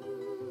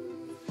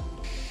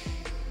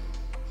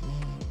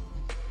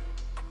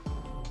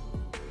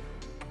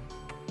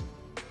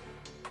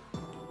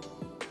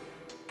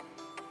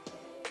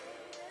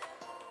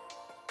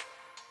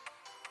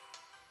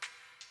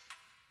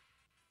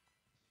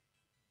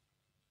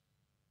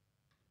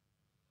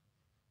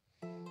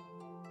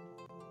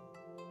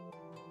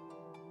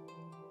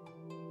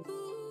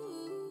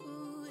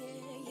 Ooh,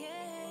 yeah,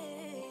 yeah,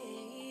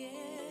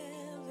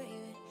 yeah,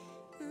 baby.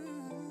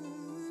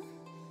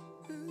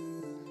 No,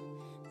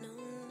 no,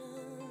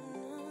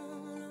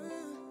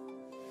 no.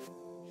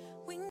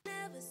 We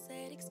never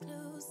said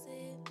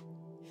exclusive.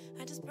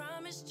 I just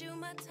promised you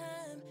my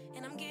time,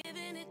 and I'm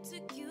giving it to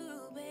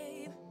you,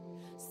 babe.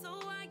 So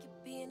why you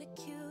being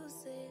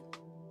accusive?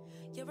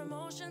 Your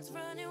emotions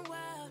running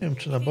wild. Nie wiem,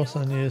 czy na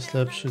bossa nie jest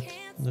lepszy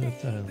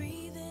ten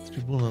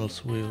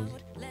Tribunal's Will.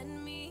 Let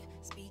me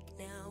speak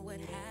now. What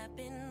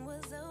happened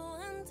was a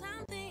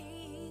one-time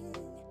thing.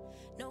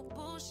 No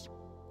bullshit,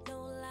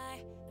 no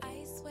lie.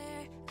 I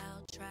swear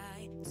I'll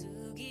try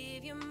to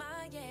give you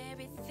my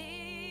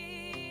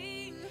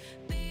everything.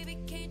 Baby,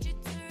 can't you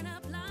turn a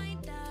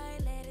blind eye?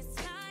 Let it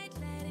slide,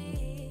 let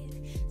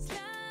it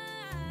slide.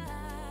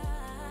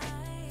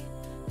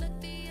 Look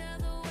the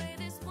other way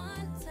this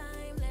one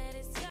time. Let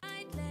it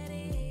slide, let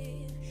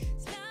it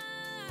slide.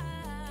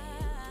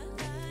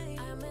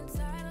 I'm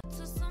entitled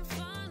to some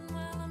fun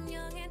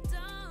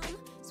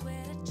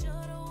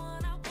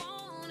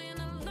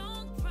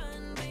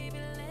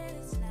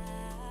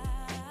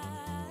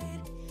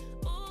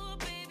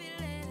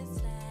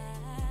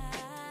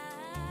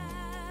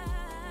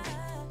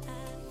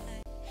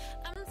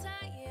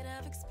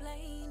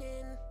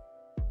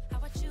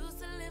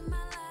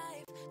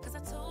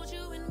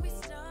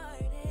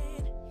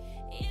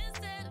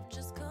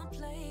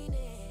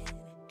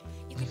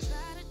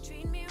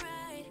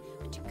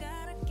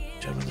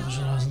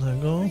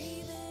tego.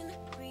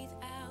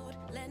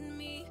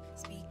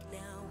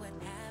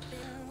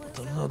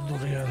 To na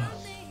Duriela.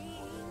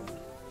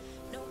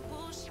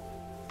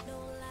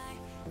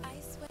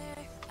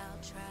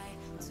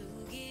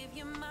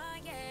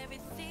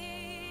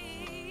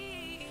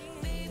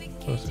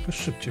 Teraz jakoś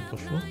szybciej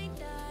poszło.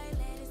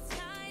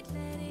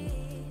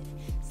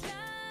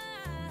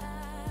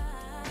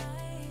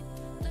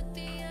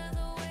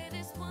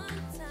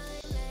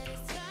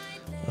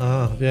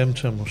 A, wiem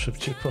czemu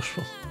szybciej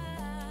poszło.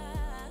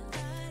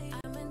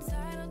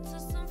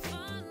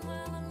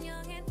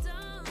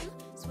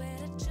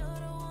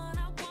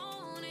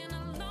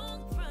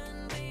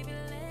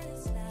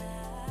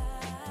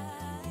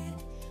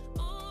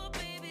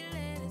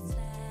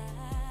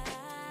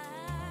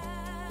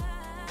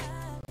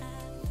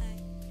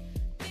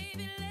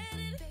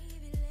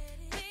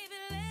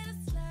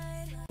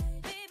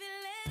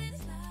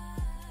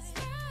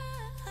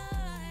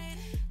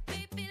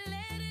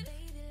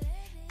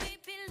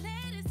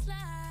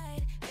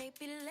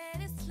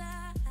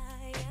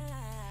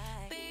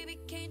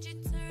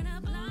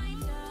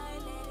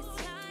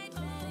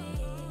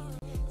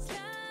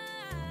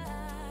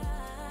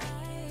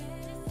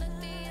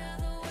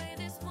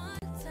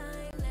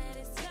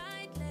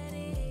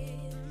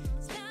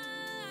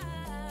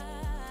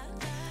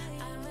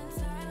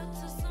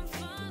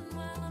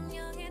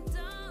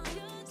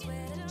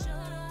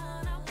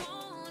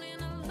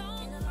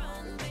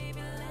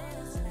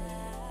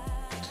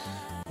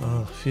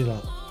 A, chwila.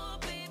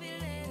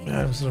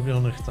 Miałem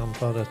zrobionych tam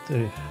parę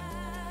tych.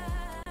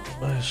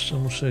 A jeszcze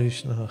muszę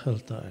iść na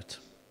Helltide.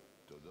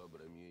 To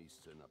dobre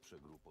miejsce na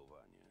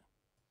przegrupowanie.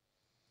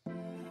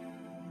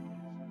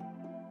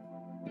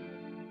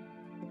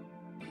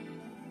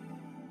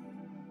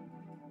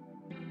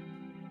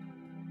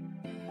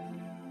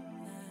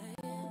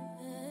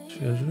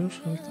 Świeży już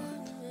Helltide?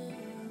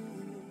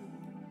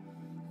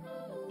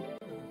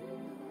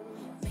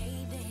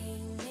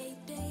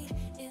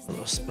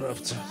 No,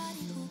 sprawdzę.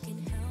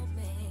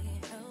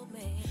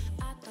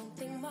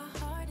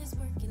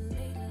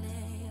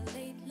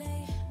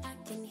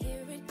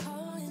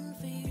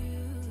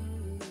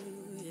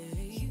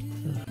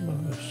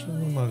 Chyba jeszcze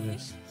normal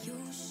jest.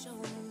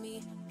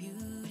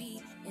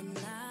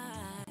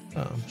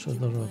 A, muszę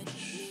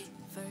dorobić.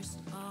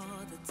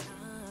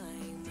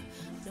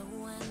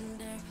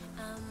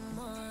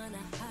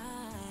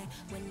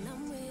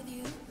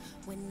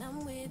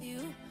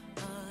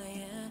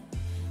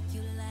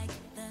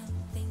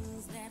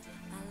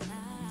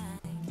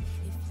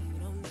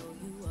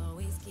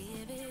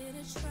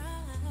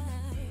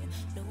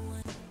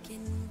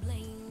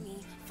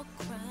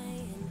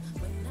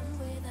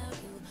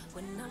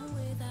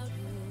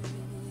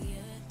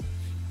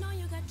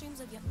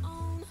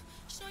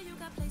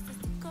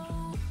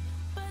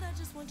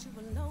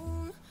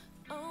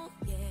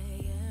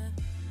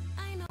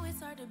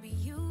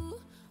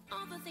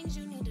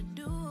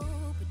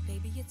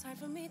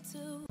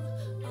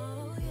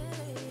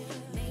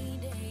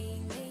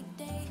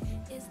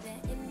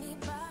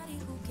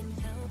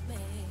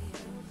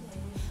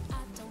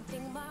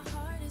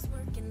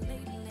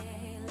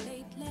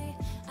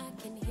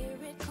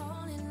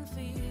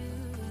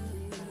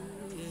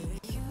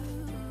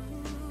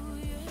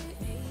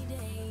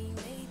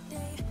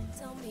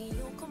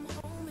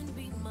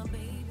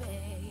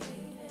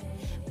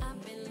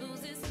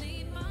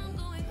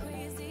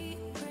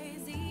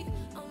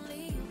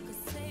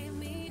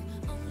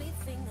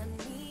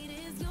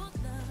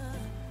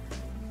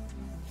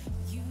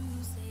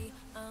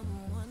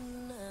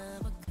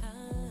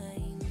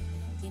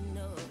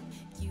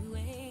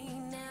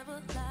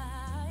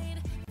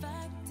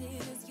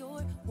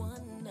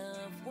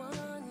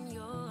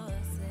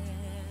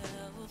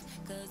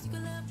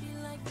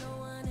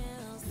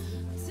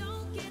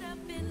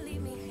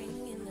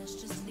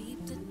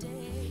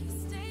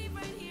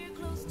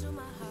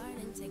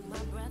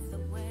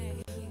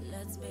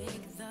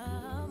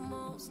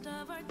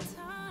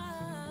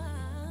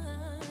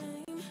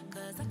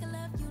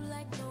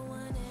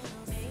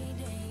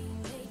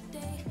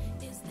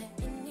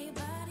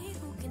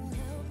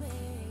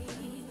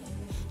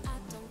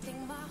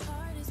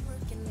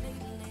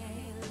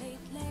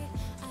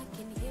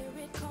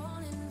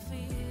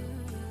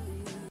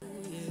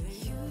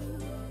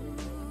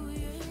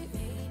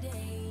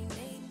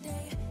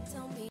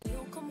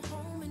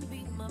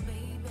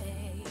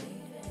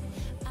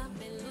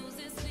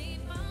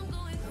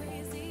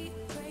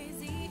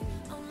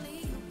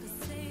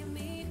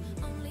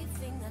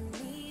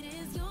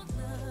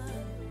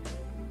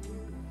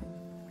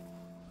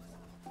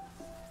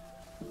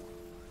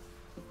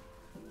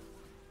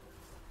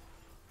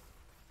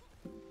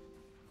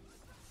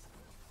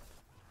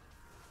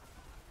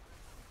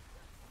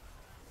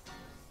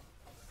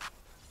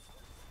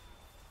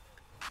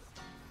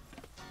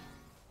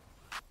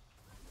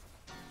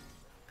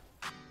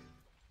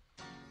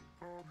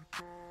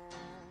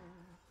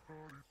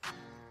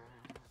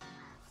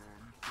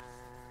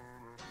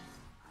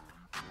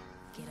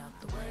 Get out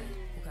the way,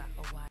 who got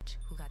a watch,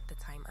 who got the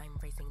time, I'm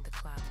racing the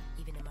clock.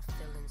 Even in my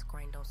feelings,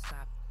 grind don't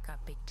stop.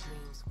 Got big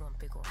dreams, want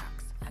big ol'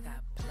 rocks. I got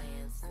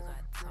plans, you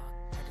got talk.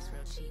 That is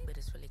real cheap, but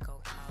it's really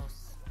cold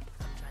house.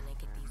 I'm trying to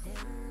get these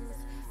ends,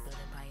 building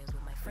empires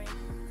with my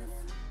friends.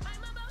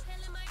 I'm about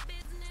handling my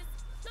business,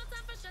 no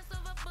time for stress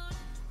over bush.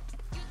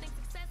 You think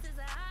success is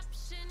an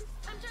option?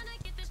 I'm trying to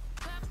get this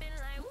poppin'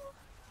 like woo.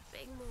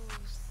 Big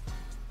moves,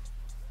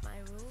 my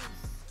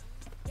rules.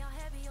 Y'all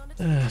heavy on the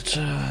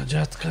Trzeba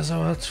dziadka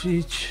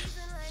załatwić.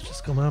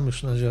 Wszystko mam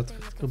już na dziadka,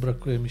 tylko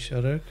brakuje mi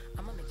siarek.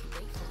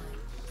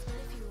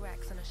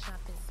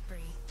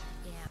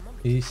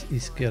 I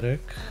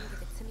iskierek.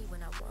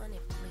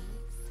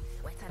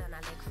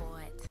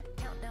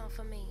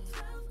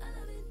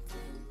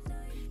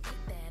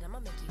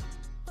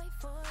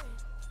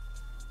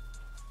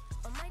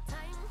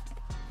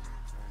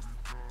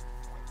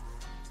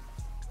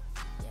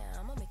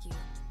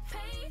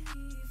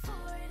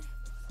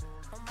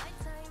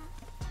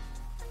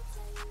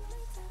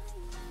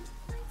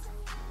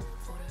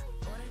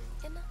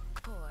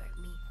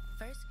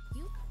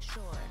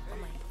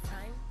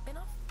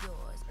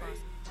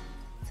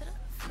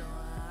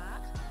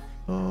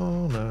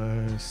 Oh,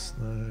 nice,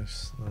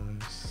 nice,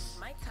 nice.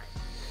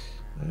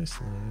 Nice,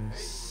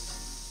 nice.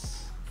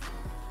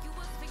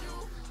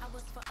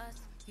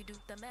 You do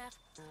the math,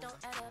 don't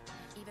add up.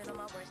 Even on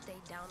my worst day,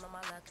 down on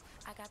my luck.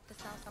 I got the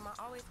sauce, I'ma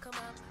always come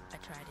up. I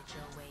tried it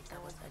your way,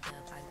 that was a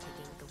dub. I'm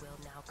taking the wheel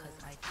now, cause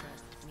I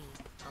trust me.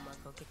 I'ma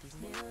go get these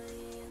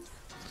millions.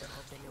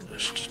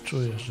 Jeszcze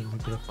czuję, że mi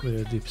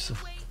brakuje dipsa.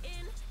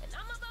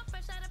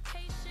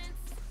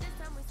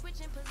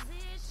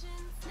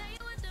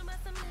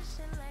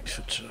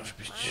 Się trzeba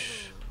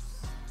wbić.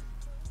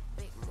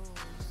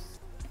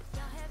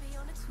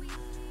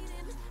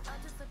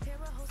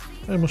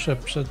 Ja muszę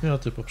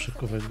przedmioty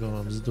poprzekuwać, bo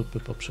mam z dupy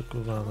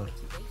poprzekuwane.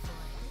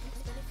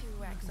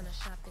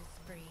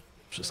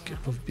 Wszystkie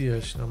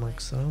powbijać na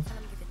maksa.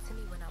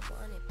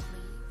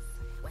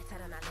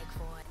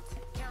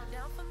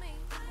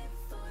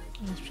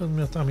 No, z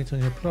przedmiotami to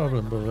nie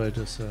problem, bo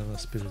wejdę sobie na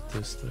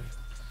spirytysty.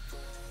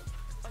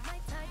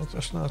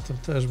 Chociaż na tym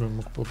też bym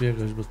mógł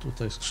pobiegać, bo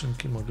tutaj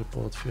skrzynki mogę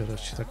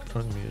pootwierać i tak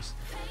broń mi jest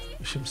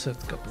 800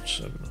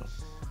 potrzebna.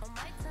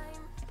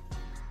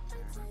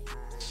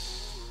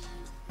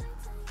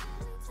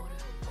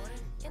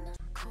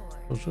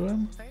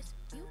 Użyłem?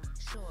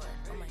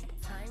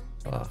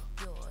 A.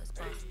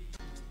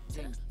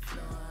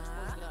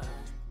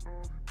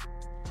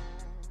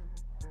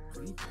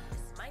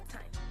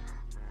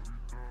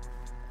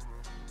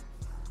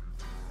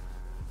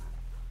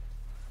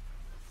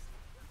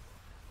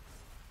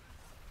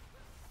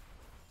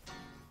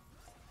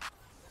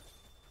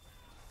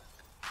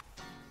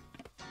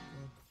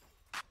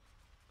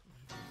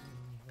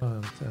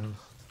 Ten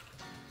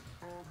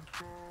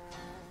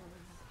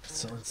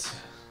chcący.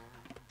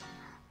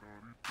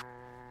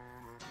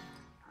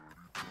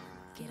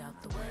 Get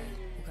out the way.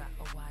 Who got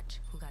a watch?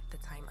 Who got the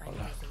time? I'm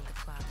facing the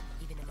clock.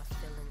 Even in my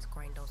feelings,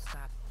 grind don't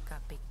stop.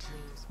 Got big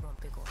dreams,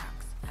 want big ol'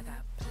 rocks. I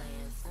got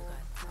plans, you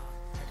got talk.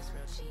 That is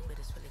real cheap, but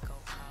it's really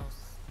cold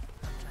house.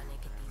 I'm trying to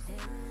get these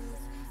ends,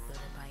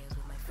 building empires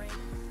with my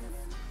friends.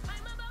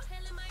 I'm about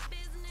handling my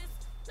business,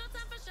 no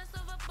time for stress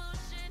over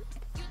bullshit.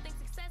 You think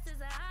success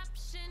is an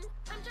option?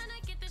 I'm trying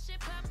to get this shit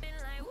poppin'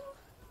 like woo.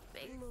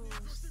 Big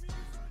moves,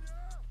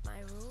 my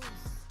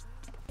rules.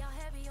 Y'all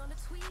heavy on the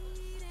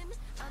tweeting.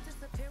 I'll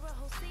disappear a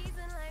whole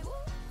season like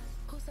woo.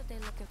 Who said they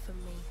looking for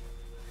me?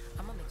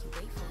 I'ma make you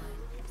wait for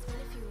it.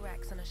 Spend a few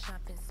racks on a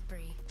shopping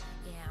spree.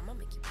 Yeah, I'ma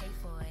make you pay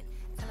for it.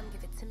 Tell them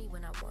give it to me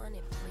when I want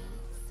it,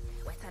 please.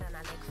 Wait till I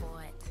leg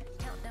for it.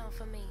 Countdown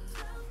for me.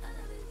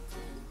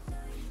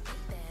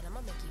 Take that,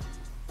 I'ma make you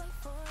wait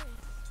for it.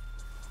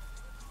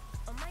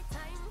 On my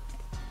time.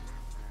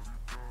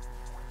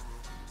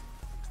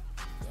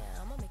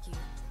 Yeah, I'ma make you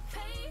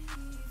pay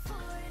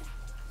for it.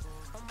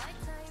 On my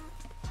time.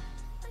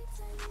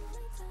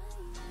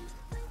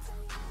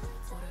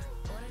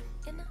 Order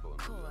in the court.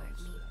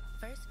 Me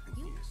first,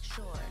 you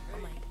short.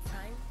 On my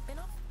time, been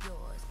off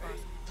yours.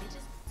 Boss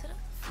bitches to the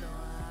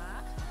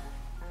floor.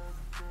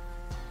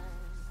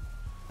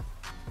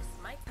 It's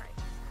my time.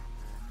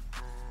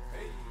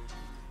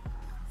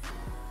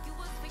 You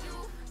was for you,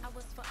 I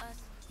was for us.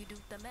 You do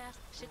the math,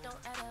 shit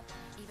don't add up.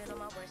 Even on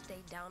my worst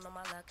day, down on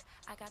my luck.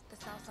 I got the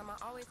sauce, I'ma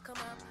always come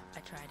up. I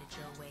tried it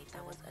your way,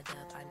 that was a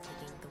dub. I'm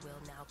taking the wheel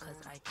now, cause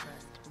I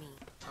trust me.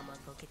 I'ma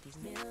go get these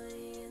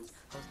millions,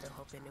 hoes still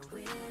hoping and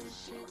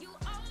wishing. You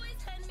always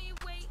had me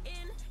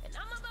waiting, and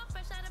I'm about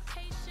fresh out of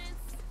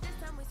patience. This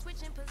time we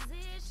switching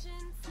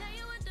positions. Now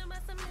you under my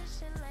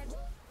submission, like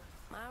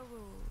my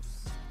rules,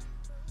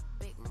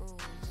 big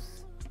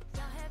moves.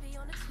 Y'all heavy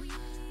on the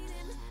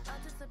tweeting,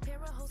 I'll disappear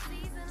a whole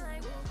season,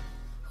 like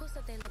who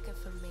said they looking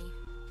for me?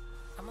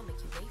 I'ma make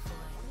you wait for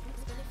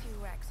it. Spend a few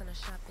racks on a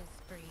shopping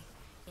spree.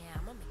 Yeah,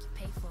 I'ma make you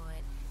pay for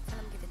it. Tell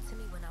them give it to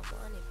me when I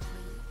want it,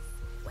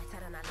 please. Wait till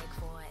I leg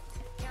for it.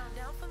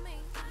 Countdown for me.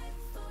 5,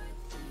 4,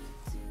 3,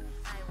 2.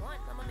 I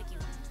want, I'ma make you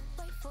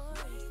wait for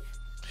it.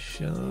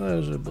 Się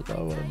należy, bo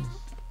dałem.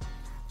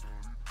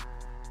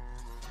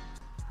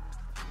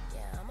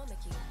 Yeah, I'ma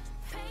make you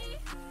pay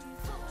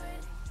for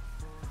it.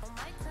 On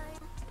my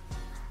time.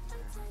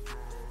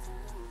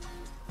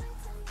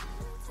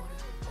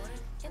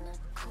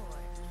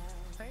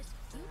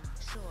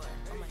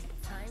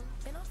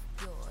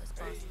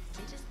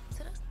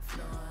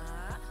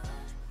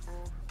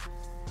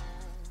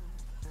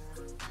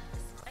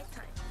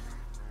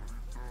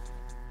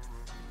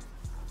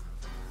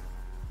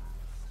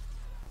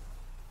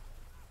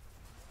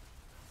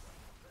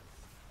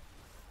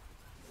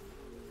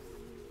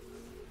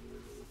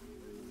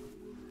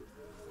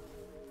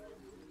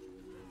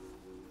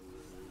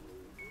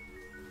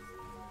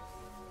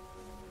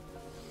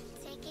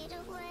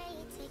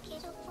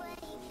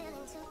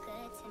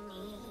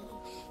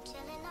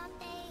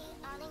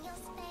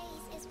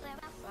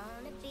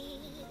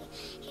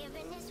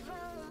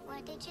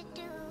 what you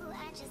do,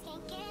 I just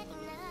can't get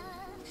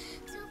enough.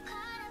 Too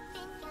caught up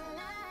in your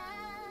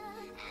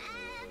love.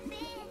 I've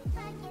been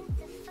trying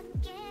to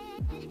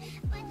forget,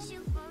 but you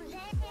won't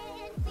let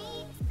me.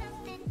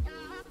 Something in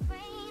my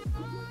brain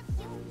wants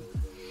you.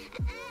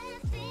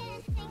 I've been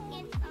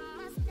thinking for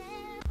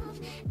myself,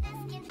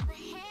 asking for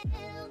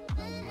help,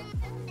 but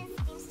nothing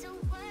seems to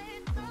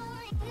work for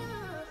you.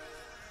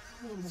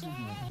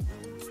 Yeah.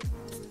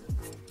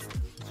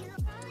 You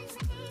always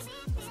make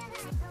me feel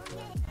like, oh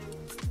yeah.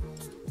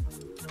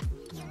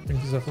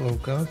 Dzięki za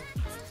followka.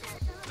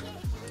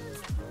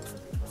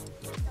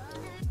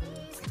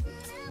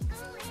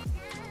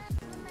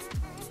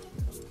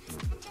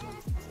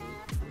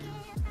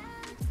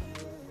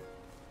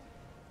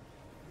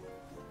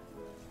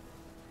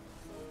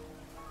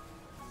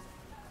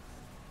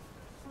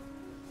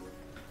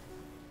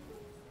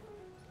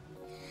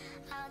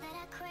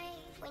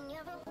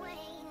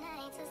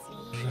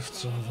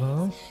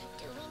 Żywcowa.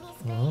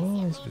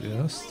 O, z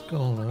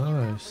gwiazdką,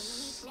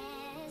 nice.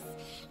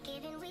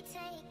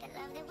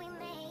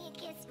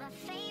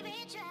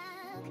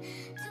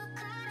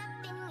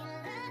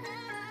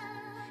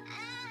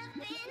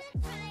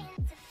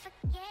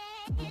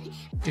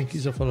 Dzięki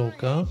za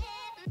followka.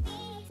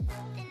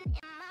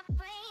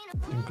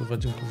 Dziękuję,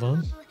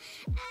 dziękuję.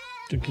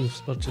 Dzięki za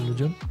wsparcie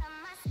ludzie.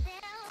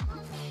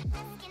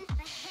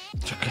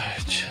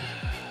 Czekajcie.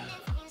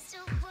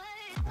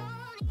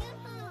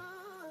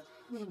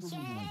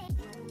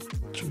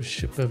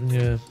 Oczywiście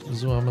pewnie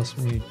złamas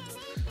mi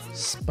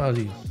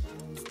spali.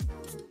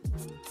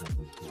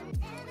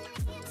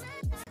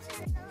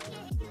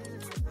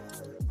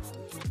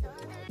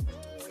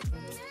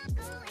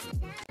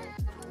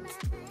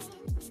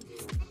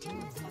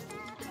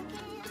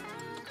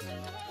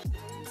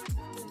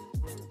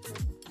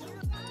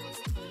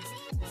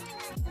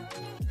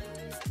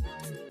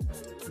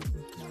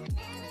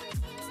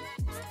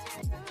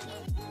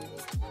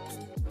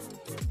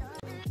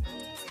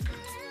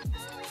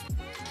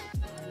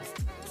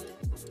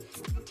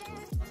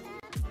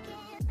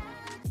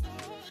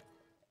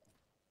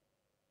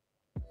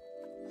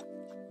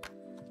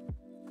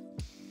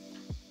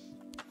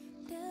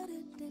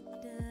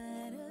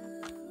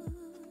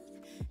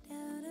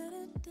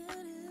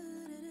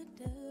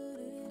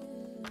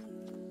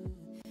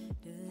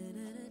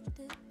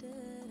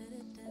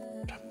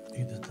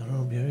 Idę to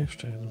robię,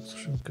 jeszcze jedną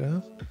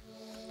skrzynkę.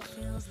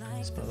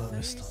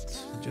 Spadamy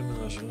stąd. Idziemy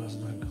do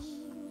żelaznego.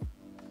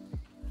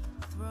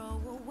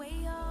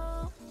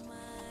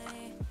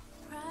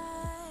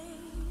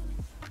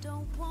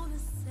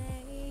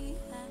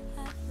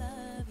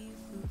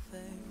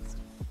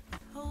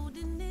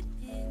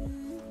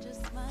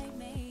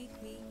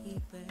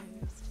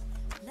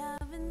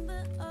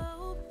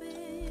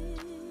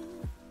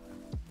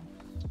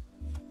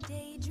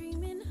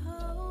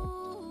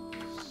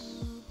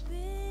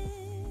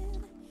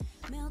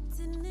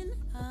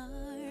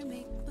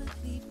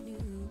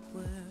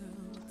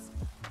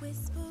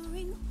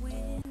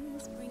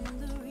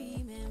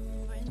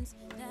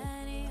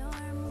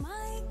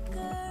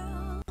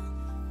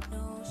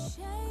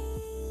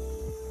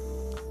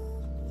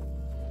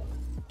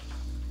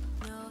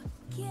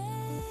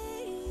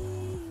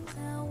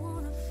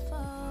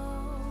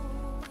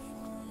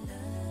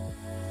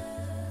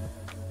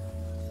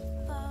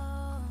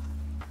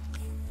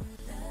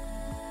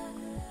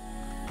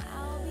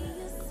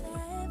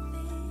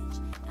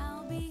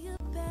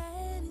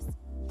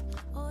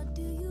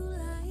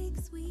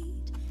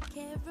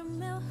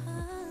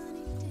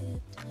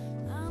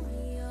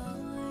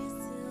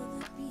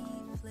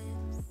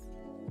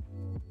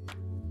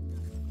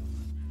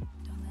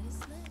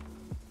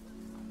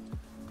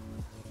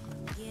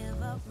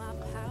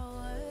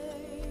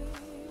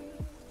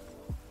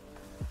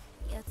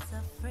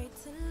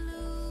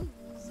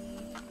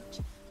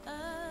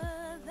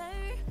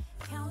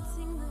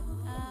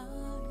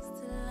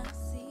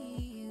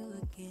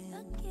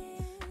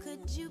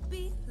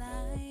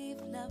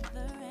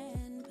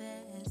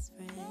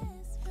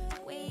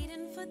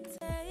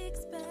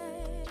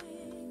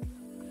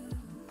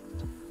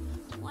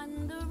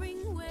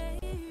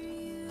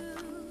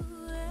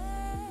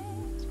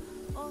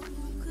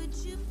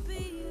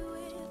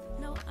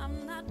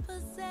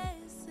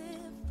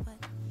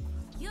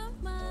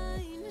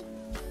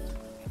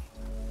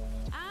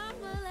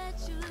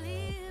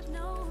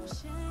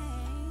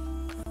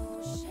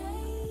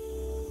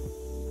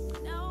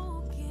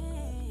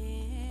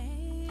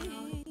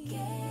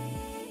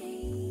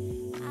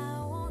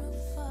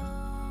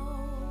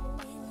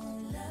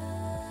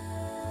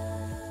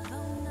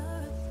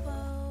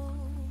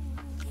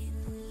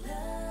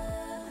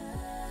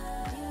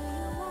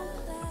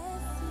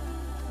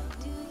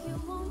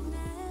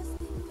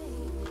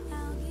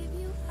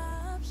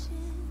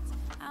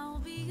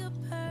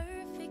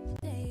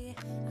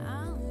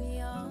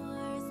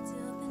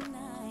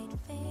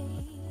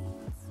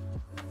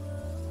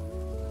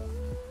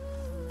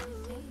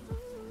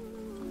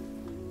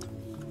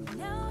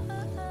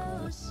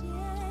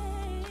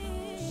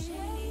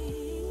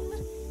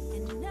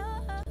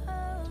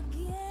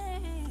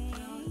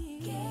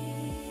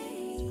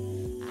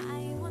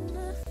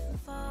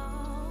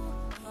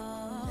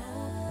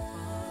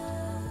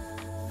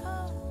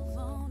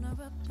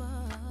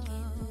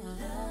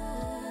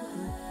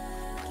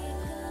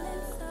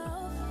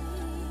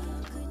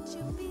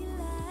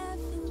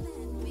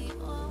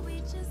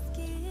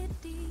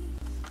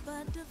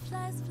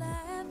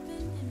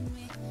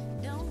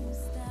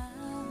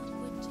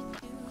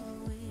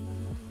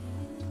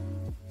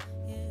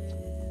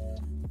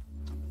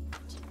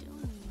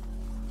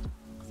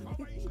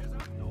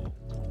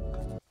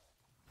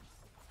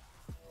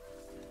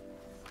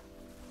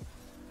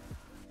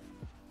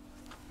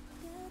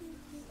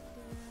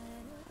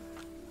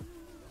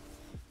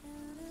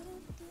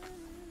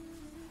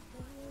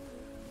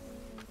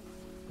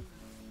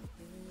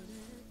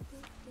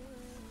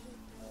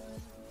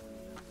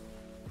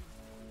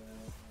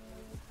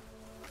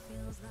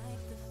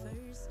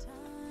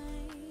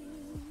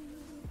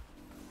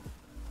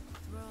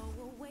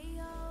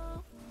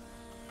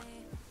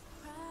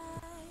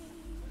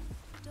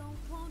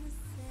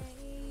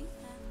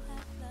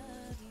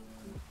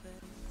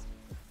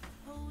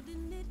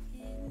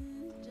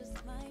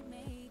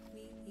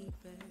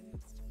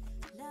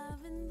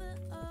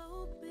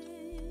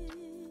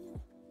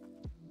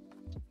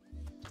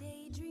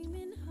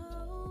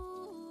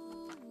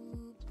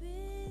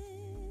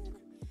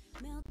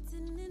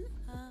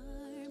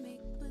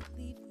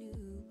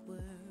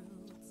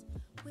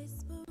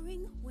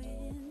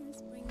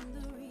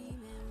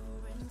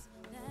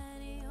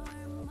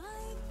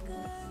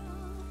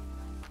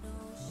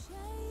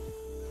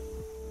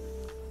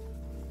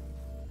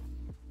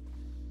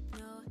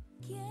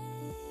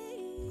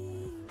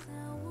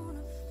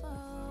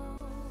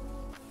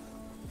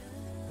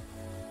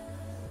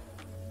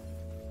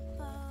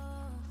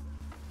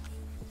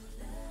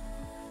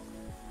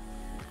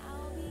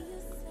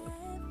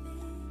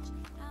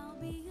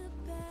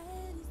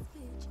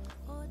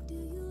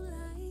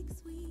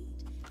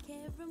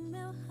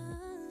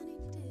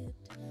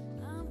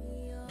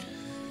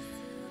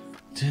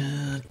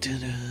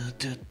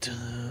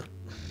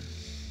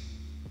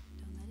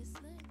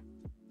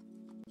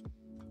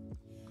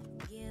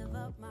 Give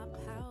up my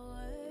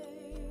power.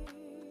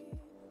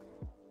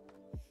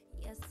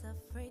 Yes,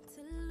 afraid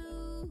to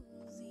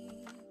lose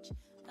each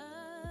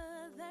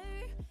other.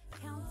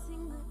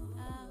 Counting the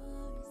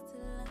hours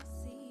till I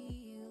see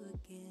you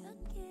again.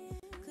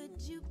 Could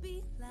you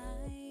be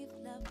life,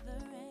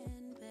 lover,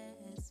 and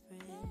best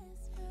friend?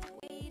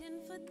 Waiting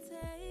for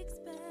text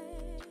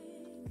back.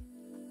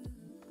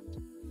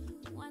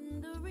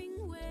 Wondering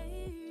where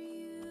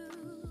you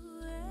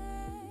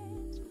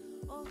at,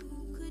 or who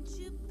could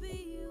you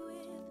be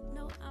with?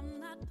 No, I'm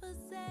not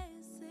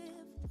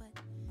possessive, but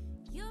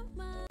you're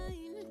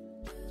mine.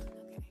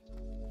 Okay,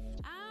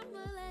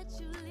 I'ma let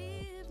you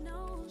live,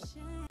 no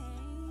shame,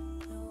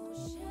 no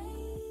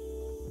shame,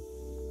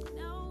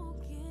 no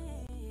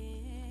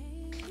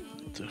game.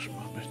 Też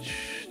ma być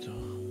to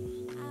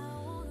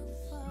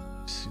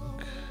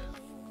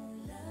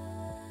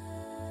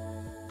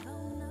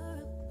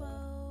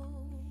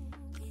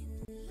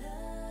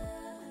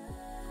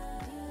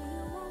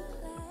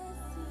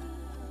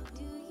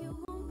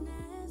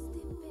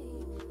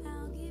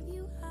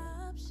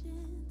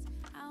sync.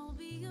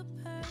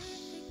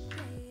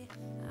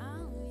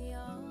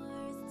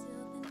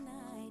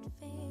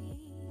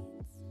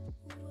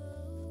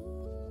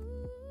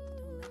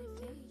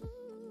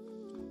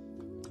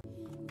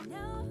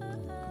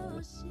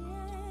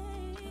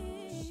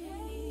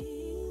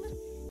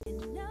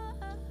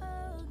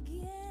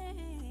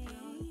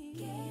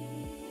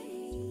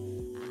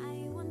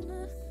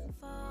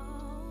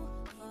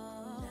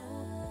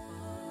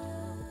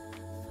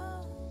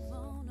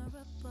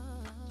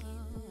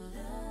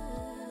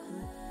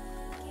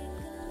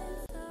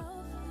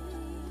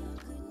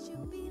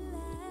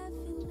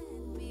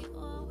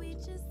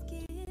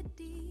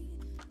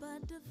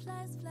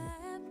 Butterflies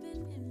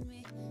flapping in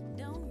me.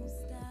 Don't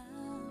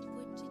stop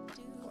what you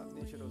do.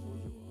 Ładnie się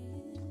rozłożyło.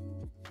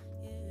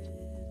 Yeah.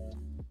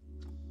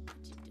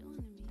 What you doing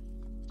to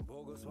me?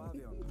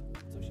 Błogosławiam.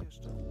 Coś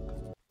jeszcze?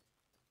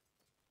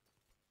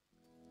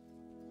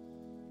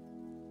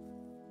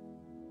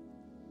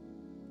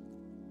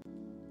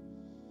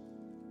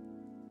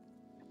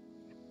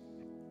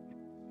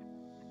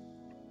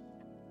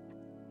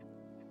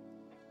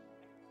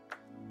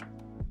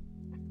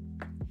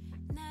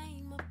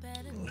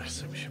 Nie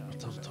chce mi się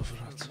potem to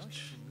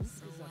wracać.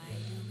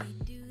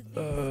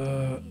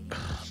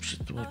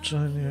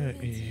 Przytłoczenie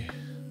i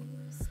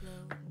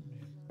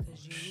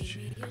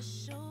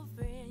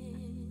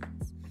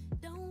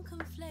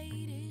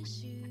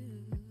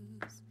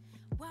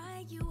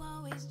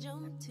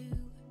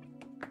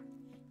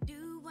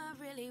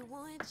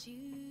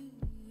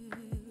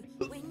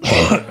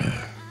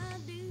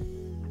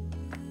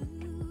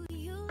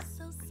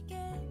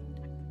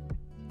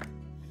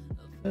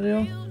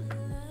serio?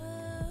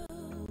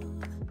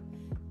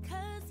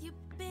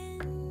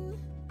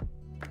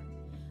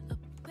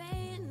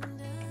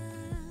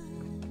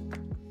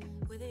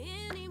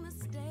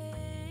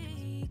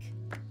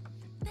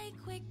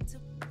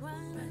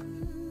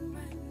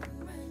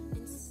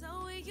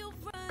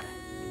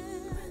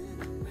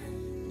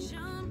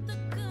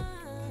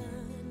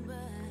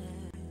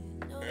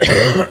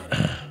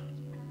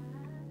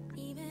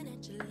 Even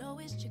at your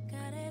lowest, you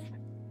got it.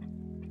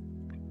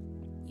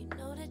 You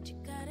know that you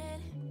got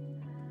it.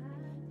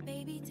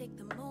 Baby, take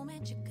the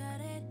moment, you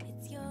got it.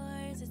 It's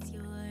yours, it's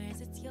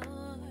yours, it's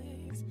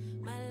yours.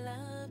 My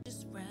love,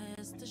 just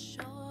rest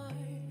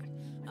assured.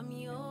 I'm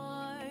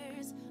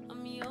yours,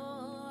 I'm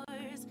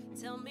yours.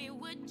 Tell me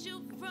what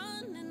you're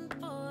running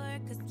for,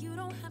 'cause you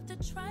don't have to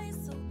try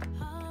so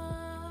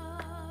hard.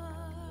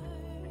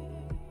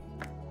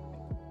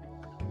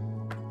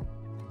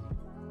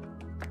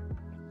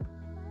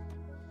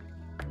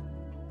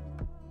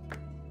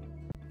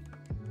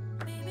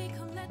 Baby,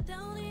 come let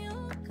down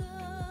your guard.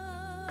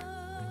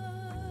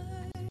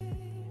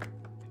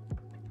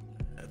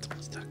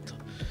 Tak to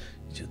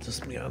idzie do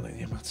zmiany,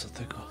 nie ma co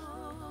tego,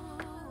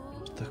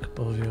 że tak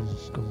powiem,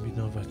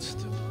 kombinować z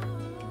tym.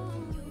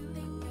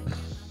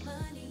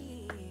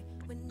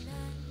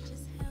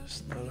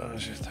 Jest na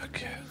razie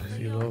takie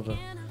chwilowe.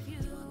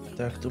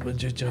 Tak, tu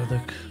będzie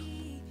dziadek.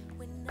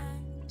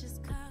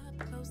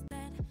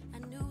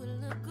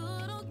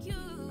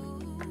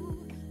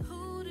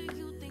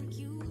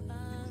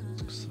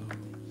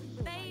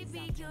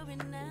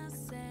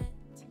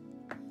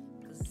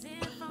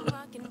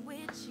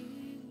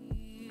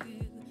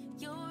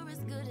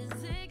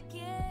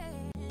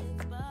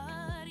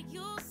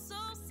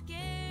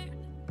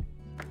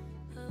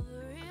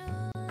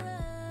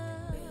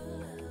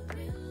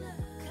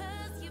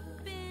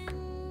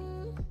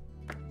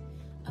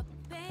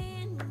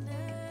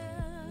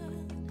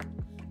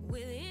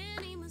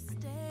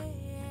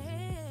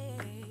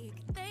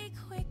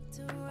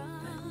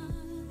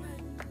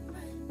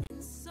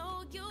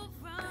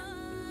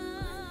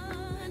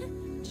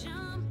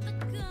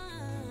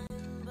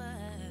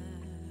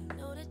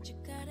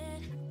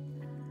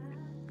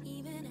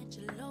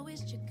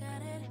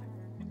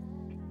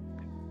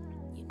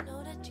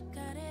 that you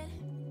got it.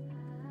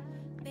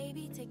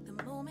 Baby, take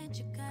the moment,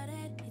 you got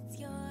it. It's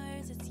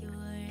yours, it's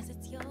yours,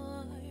 it's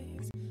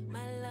yours.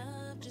 My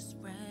love, just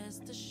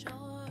rest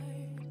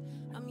assured.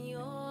 I'm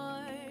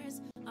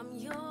yours, I'm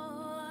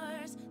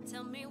yours.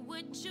 Tell me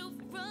what you're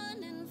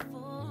running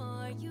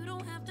for. You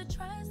don't have to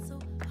try so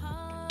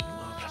hard.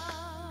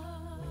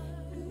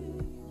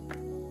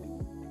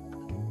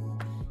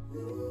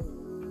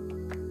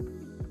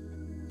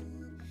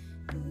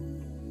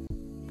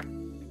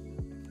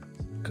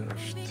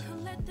 Baby,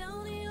 come let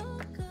down your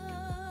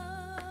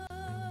guard.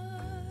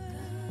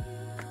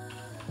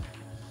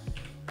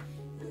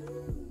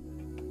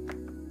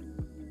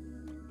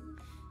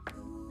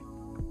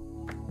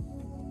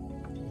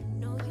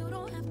 No, you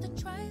don't have to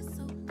try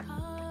so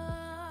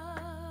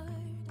hard.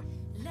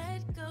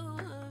 Let go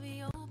of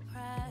your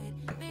pride.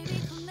 Baby,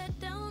 come let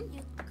down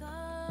your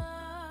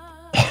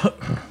guard.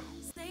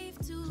 Safe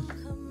to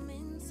come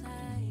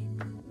inside.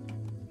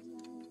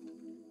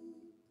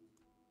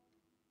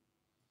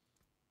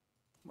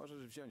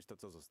 Możesz wziąć to,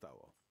 co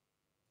zostało.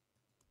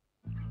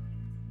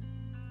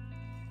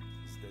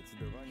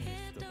 Zdecydowanie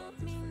jest to warte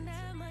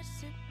swojej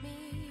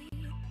ceny.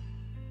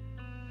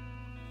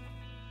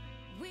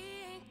 We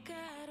ain't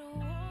gotta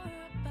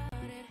worry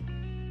about it.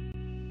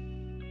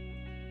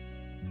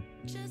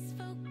 Just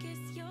focus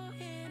your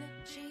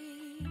energy.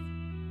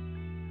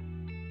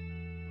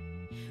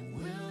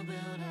 We'll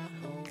build our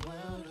whole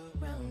world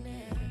around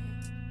it.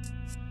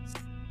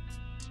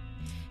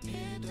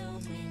 It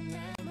don't mean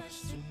that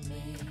much to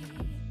me.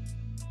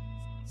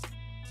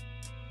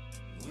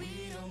 We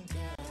don't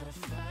gotta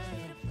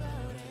fight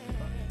about it.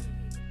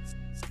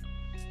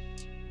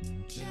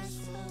 Just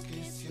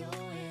focus your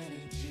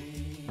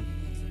energy,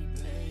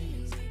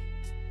 baby.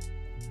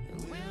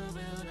 And we'll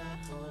build our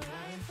whole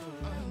life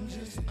around. I'm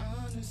just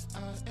honest, I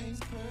ain't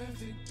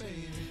perfect,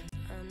 baby.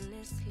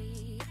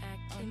 Honestly,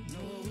 I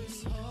know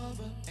it's hard,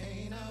 but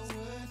ain't I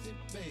worth it,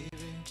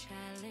 baby?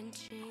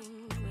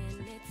 Challenging when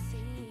it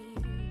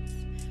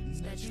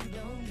seems that you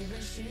don't give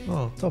a shit.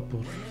 O,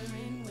 topór.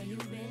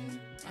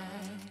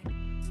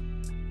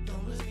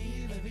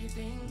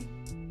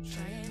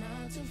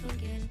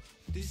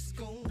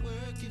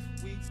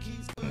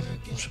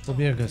 Muszę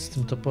pobiegać z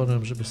tym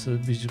toporem, żeby sobie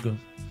bić go.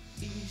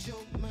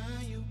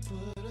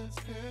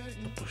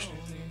 No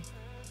później.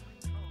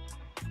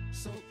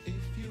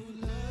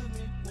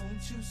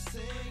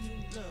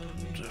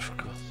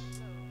 Drzewko.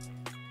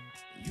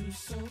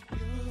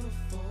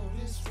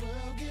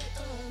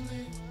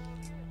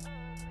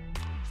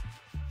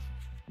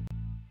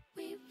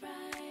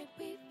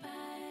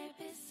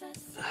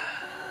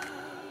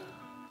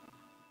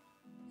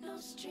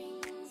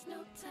 Strings,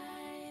 no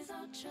ties,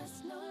 I'll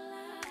trust no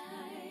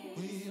lies.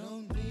 We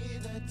don't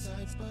need that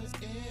type of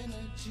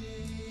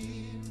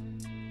energy,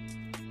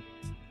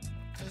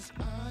 'cause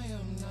I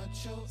am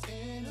not your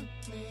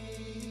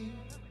enemy.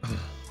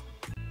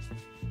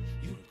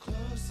 You're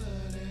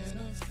closer than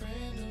a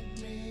friend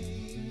of me.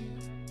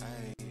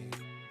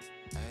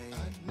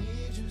 I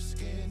need you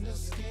skin to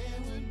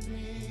skin with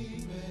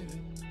me,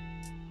 baby.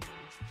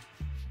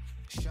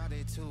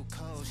 Shawty too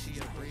cold, she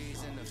a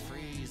breeze in the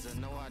freezer.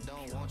 No, I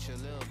don't want your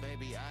little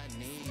baby, I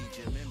need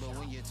you. Remember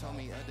when you told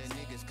me other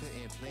niggas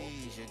couldn't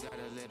please you? Got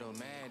a little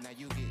mad, now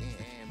you getting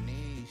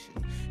amnesia.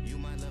 You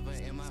my lover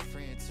and my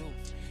friend too.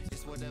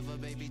 It's whatever,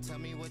 baby, tell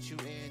me what you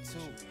into.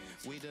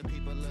 We the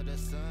people of the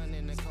sun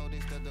in the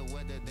coldest of the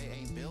weather. They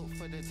ain't built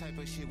for the type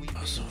of shit we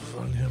been through.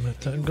 Zwolniemy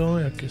tego,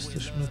 jak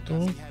jesteśmy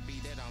tu.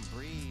 Happy that I'm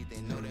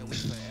breathing. Know that we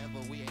forever,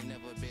 we ain't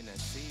never been a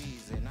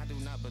season. I do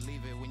not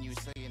believe it when you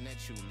saying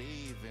that you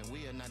leave. And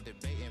we are not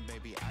debating,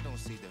 baby, I don't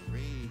see the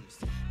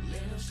reason.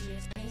 Little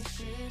shit ain't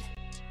shit.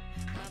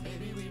 My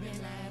baby, we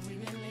been live, we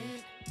been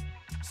lit.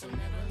 So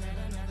never let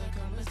another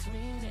come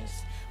between us.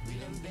 We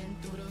done been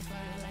through the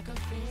fire like a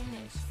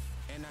phoenix.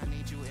 And I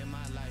need you in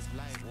my life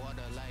like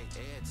water, like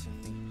air to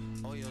me.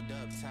 Oiled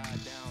up,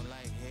 tied down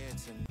like hair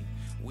to me.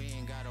 We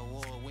ain't got a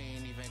war, we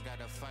ain't even got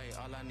a fight.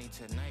 All I need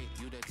tonight,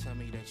 you to tell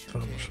me that you To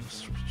care musimy for me.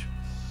 zrobić.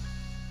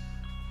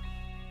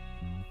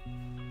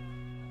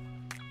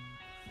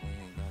 We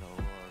ain't got a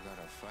war, got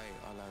a fight.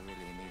 All I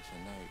really need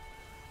tonight,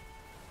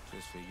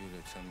 just for you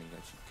to tell me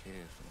that you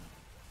care for me.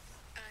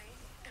 I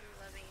am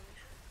loving.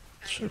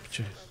 I am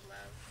Szybciej. full of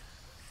love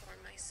for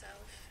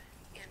myself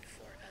and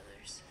for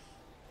others.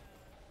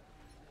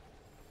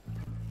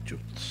 Ciut.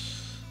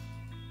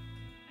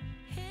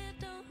 It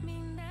don't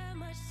mean that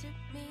much to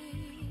me.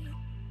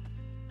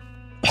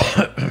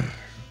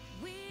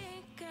 We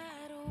ain't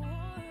gotta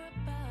worry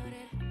about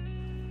it.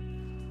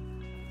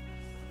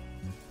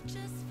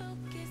 Just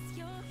focus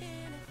your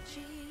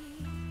energy.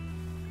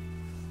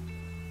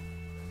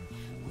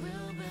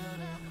 We'll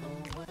build a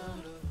whole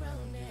world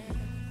around it.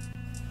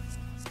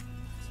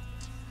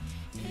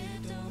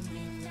 It don't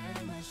mean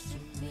that much to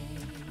me.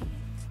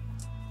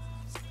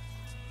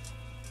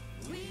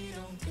 We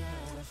don't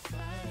gotta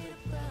fight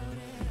about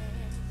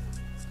it.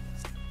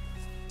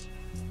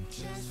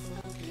 Just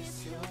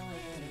focus your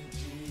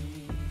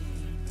energy,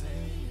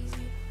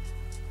 baby.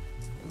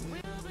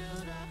 We'll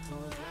build our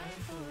whole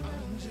life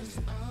around. I'm just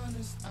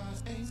honest, I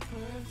ain't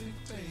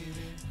perfect,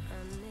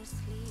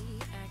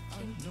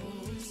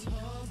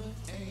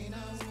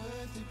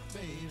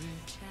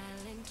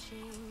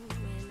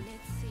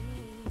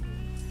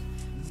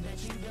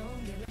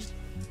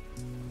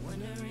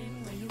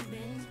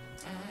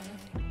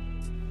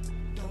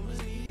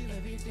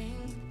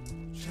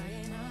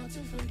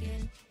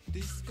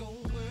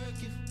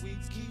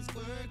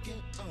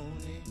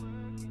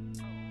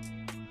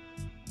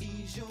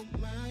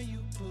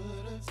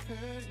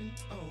 hurting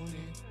on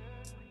it.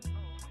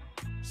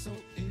 So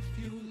if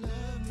you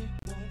love me,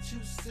 won't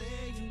you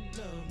say you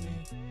love me?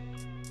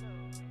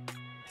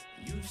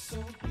 You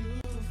so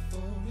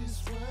beautiful,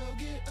 this world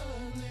get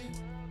ugly.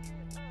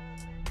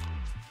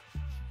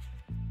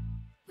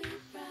 We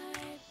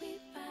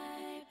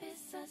vibe,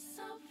 it's us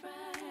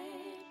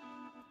alright.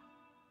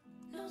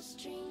 No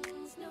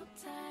strings, no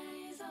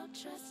ties, I'll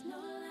trust no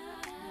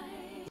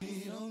lies.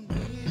 We don't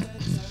need that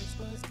touch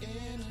but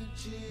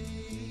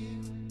energy,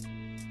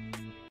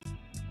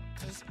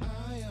 'cause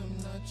I am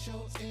not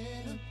your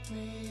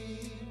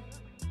enemy.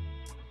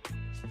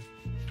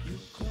 You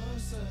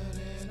closer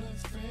than a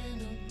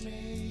friend of me.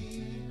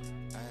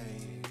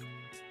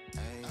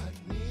 I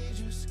need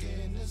you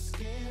skin to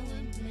skin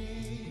with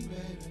me,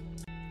 baby.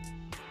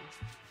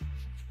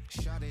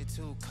 Shawty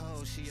too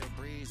cold, she a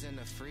breeze in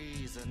the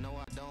freezer. No,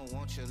 I don't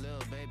want your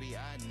little baby,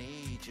 I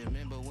need you.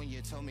 Remember when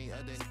you told me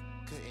other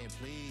couldn't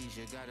please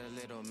you? Got a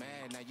little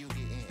mad, now you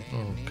getting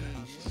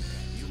amnesia.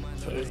 You my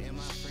lover and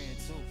my friend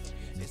too.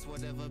 It's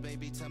whatever,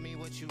 baby, tell me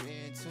what you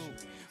into.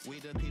 We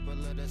the people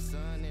of the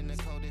sun in the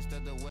coldest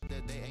of the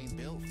weather. They ain't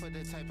built for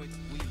the type of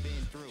we've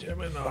been through.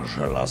 Idziemy na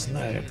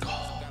żelaznego.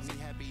 Got me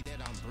happy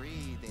that I'm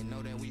breathing.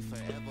 Know that we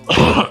forever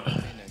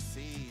in the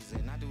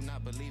season. I do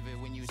not believe it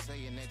when you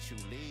saying that you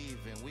leave.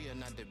 And we are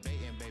not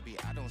debating, baby,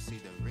 I don't see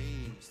the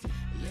reason.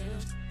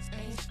 Little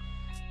ain't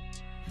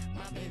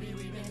my baby,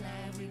 we been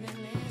live, we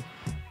been lit.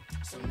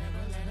 So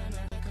never let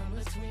another come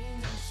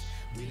between us.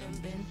 We done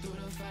been through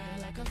the fire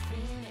like a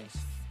phoenix.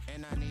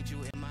 And I need you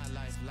in my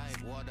life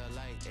like water,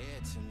 like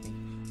air to me.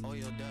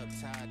 Oiled up,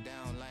 tied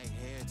down like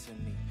hair to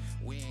me.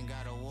 We ain't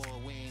got a war,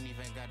 we ain't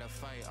even got a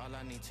fight. All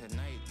I need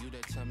tonight, you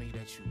to tell me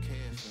that you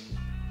care for me.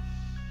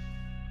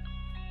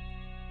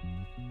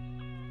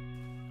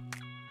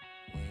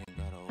 We ain't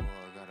got a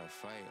war, got a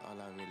fight.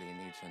 All I really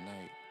need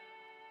tonight,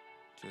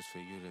 just for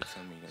you to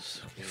tell me that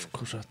you care for me.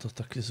 Wkurza to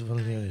takie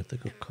zwolnienie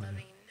tego konia.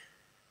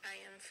 I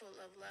am full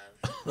of love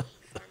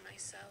for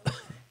myself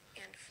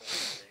and for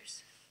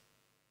others.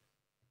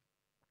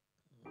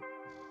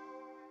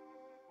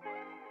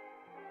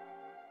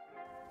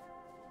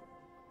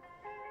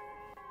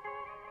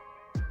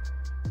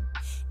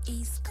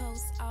 East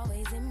Coast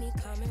always in me,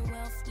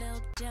 Commonwealth,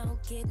 Lil Joe,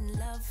 getting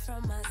love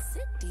from my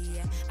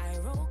city. I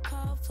roll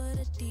call for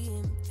the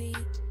DMV.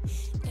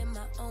 In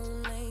my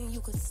own lane,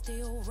 you could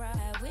still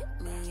ride with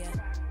me.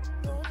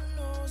 Lord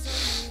knows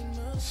I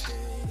made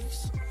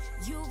mistakes.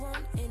 You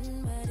want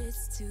in, but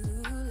it's too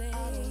late.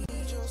 I don't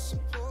need your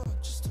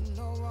support, just to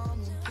know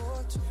I'm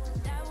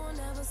important. I will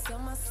never sell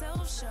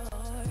myself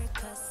short,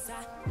 'cause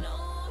I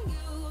know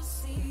you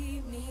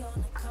see me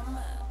on the come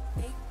up.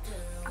 Big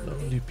girl,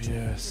 Lonely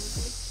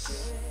pies.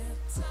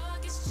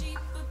 talk is cheap,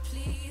 but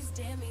please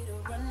dare me to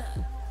run up.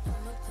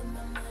 I'ma put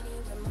my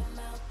money where my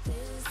mouth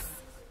is.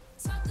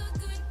 Talk a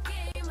good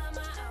game, I'm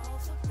an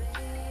alphabet.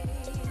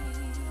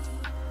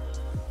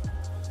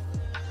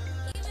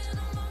 Even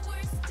on my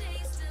worst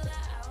days, still an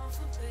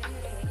alphabet.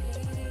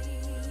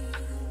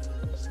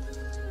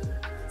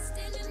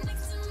 Standing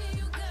next to me,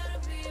 you gotta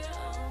be an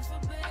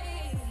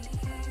alphabet.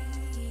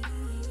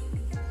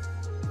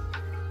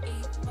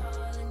 8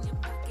 ball in your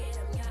pocket,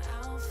 I'm your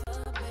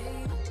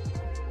alphabet.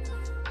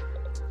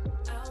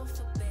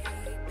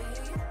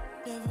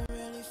 Never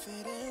really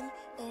fit in,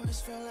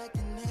 always felt like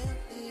an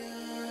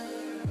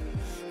alien.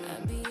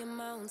 I be in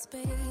my own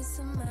space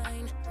of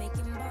mine,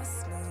 making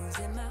boss moves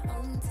in my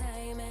own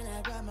time, and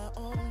I Got my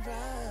own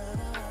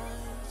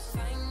rise.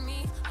 find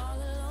me all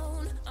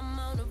alone. I'm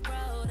on the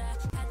road. I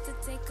had to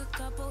take a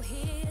couple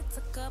hits,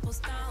 a couple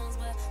stones,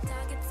 but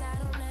targets I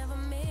don't ever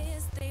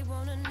miss. They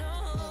wanna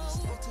know.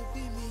 It's not to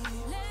be me.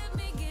 Let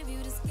me give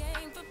you this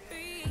game for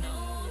free.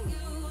 Know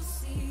you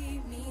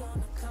see me on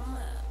the come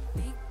up.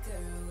 Big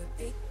girl with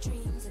big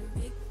dreams and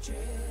big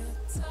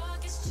drip.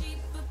 Talk is cheap,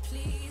 but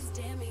please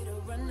dare me to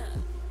run up.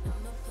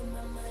 I'ma put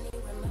my money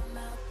where my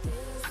mouth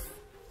is.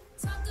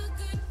 Talk a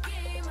good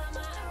game, I'm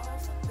an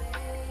alphabet.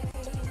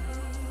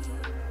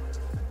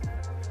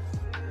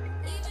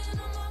 Even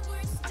on my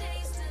worst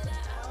days, still an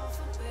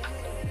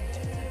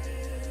alphabet.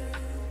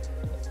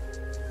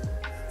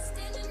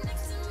 Standing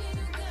next to me,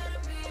 you gotta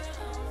be an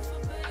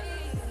alphabet.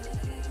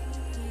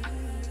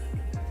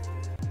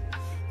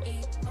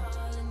 8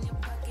 ball in your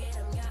pocket,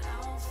 I'm your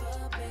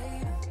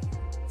alphabet.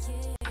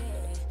 Yeah,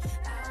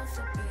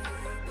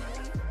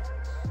 alphabet.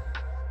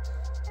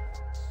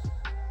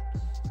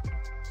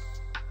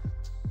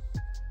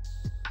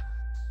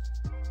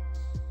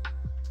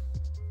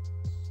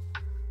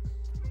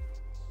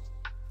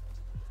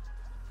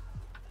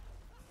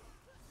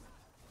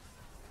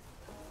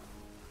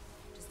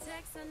 Just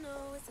text, I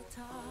know it's a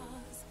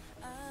toss.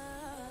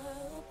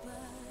 Oh,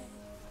 but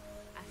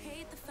I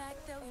hate the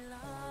fact that we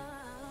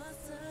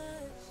lost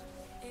touch.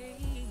 Hey,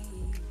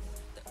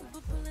 the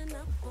Uber pulling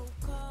up won't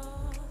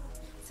call.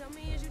 Tell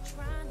me, is you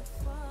trying to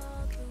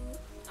fall through?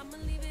 I'ma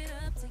leave it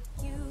up to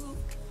you.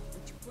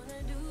 What you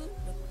wanna do?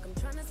 Look, I'm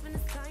trying to spend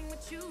this time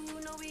with you.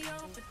 Know we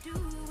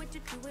overdue. What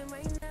you doing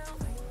right now?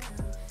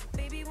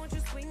 Baby, won't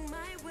you swing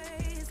my way?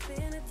 It's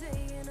been a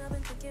day and I've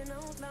been thinking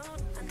out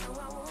loud. I know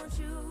I want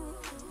you.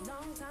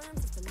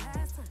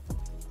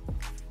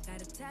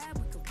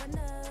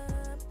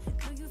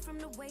 from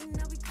the way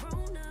now we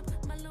grown up.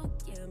 My low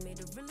gear made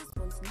the realest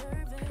ones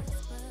nervous.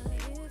 But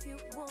if you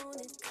want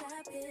it,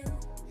 tap in.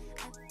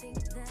 I think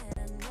that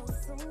I know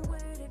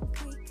somewhere that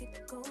we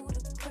could go to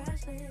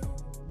crash land.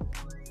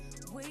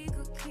 We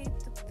could keep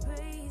the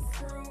pace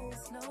on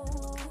slow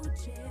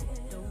jam.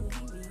 Don't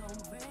leave me on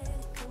red.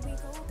 Can we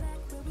go back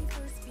where we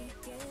first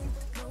began?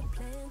 No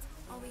plans,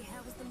 all we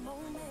have was the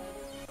moment.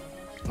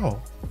 O,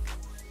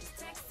 This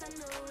text I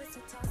know it's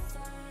a toss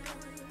sign.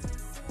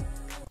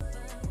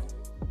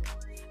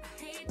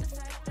 I hate the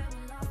fact that we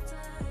lost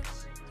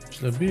touch.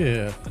 źle bije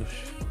jakoś.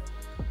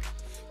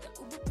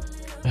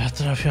 Ja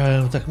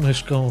trafiałem tak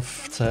myszką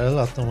w cel,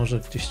 a to może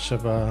gdzieś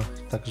trzeba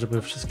tak,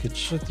 żeby wszystkie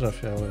trzy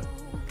trafiały.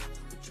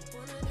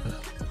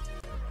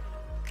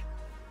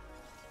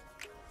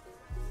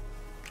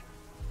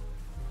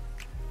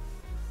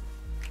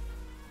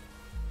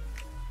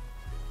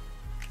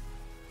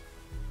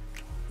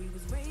 We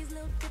was raised a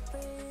little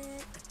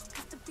different.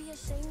 Used to be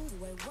ashamed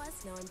who I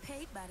was, now I'm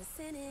paid by the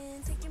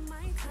sentence. Taking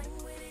my time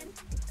with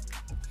it.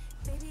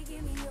 Baby,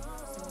 give me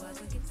yours, so I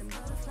could get some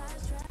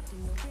butterflies trapped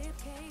in your rib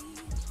cage.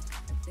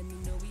 Let me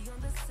know we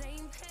on the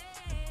same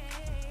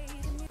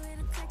page. Give me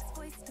a text,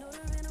 voice note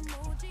or an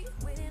emoji.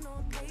 Waiting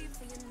all day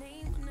for your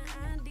name on the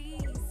ID.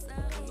 So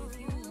if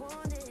you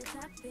want it,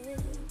 tap in.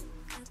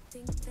 I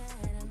think that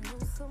I know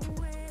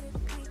somewhere that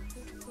we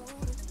could go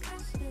to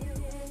crash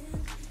in.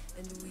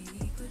 And we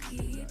could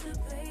keep the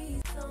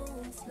pace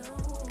on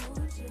slow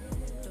jam.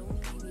 Don't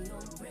leave me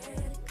on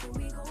red. Can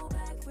we go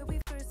back where we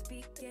first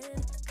began?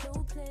 No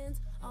plans,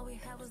 all we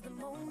had was the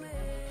moment.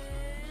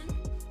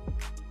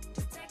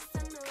 Just text, I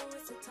know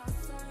it's a toss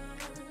sign.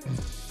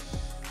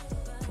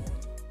 But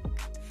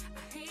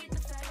I hate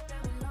the fact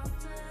that we lost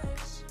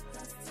touch.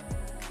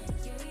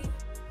 Yeah.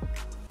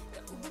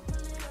 The Uber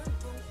pulling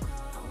up on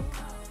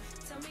call.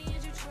 Tell me,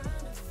 is you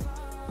trying to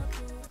fall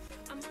through?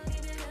 I'ma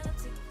leave it up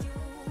to you.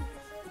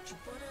 What you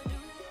wanna do?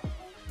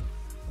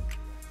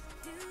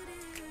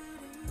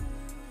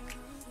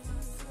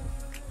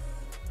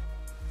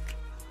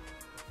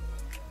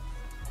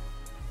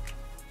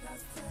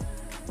 Lost touch.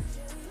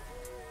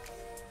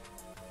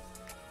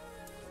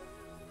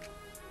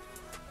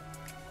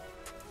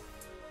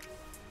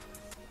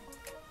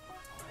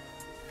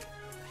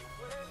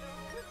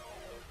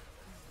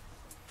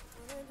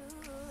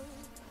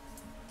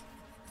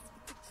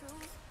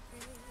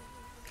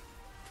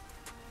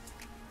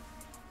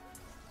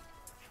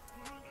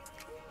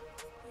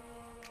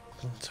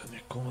 Co nie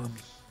kumam.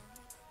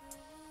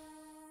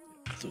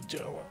 Jak to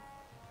działa?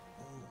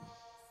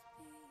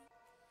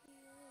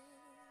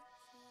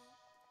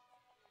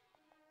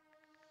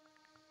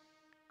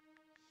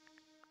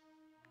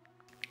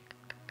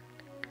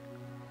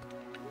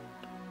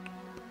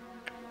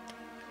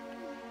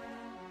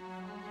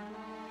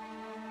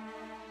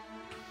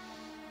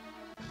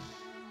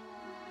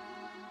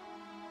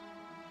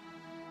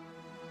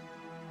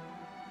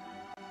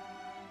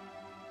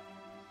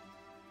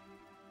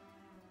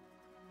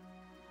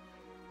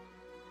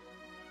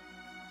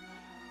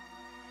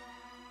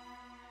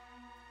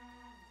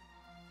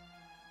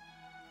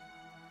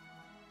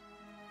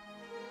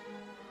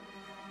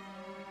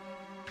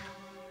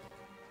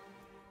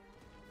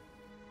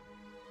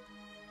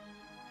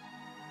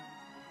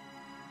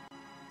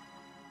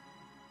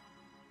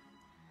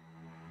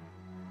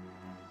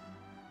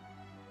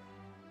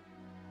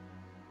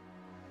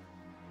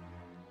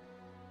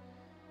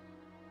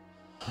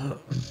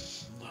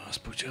 Zaraz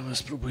pójdziemy,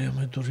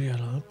 spróbujemy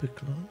Duriela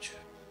pyknąć.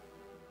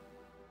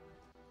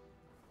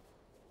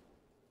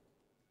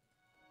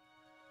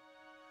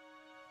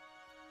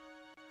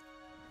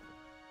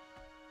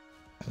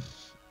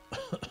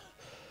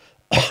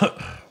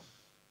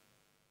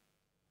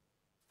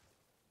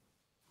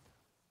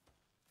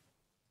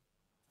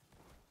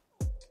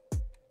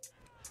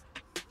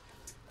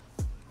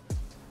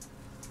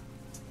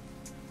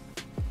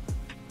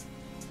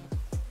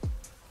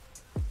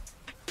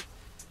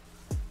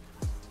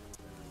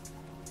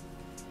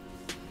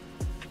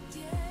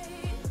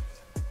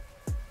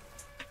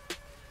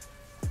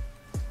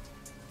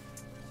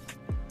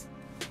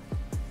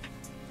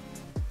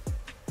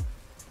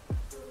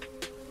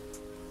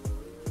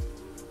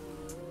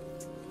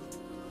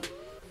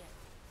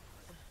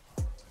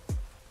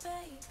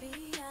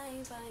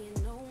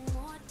 Buying no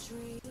more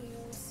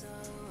dreams, so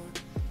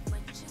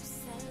what you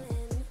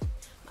selling?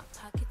 My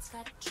pockets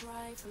got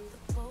dry from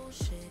the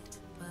bullshit,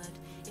 but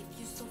if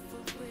you so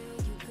for real,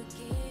 you could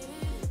get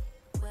it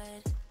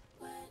wet,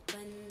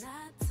 but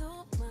not too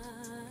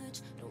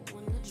much. Don't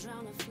wanna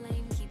drown a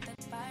flame, keep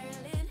that fire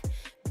lit.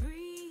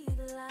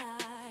 Breathe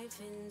life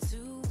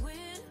into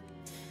it.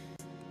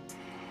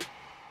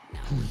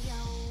 Now we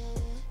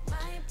own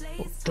my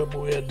place.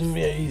 Potrzebuję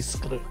dwie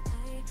iskry.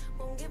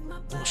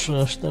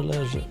 Muszę aż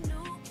leży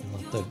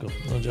na tego,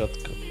 na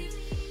dziadka.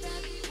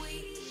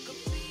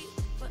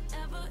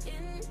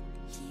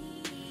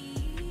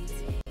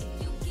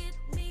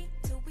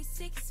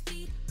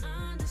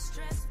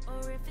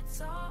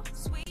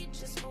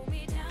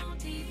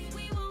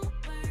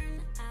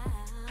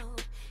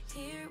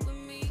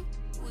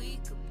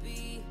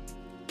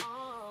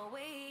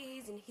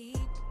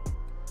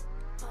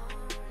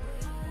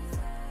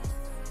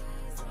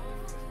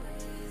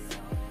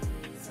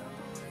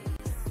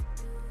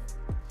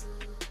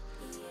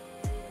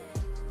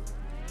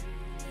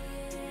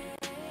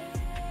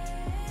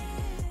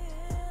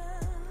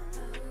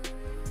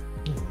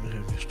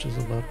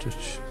 jeszcze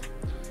zobaczyć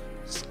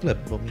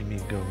sklep, bo mi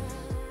migał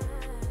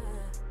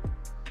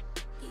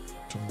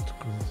w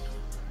początku.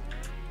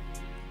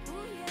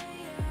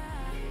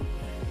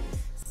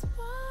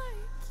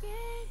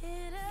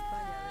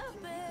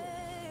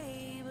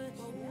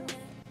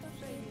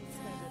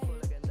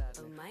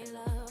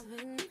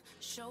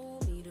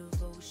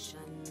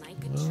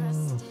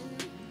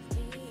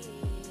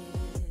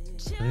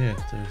 Nie,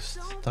 to jest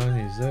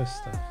tani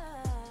zestaw.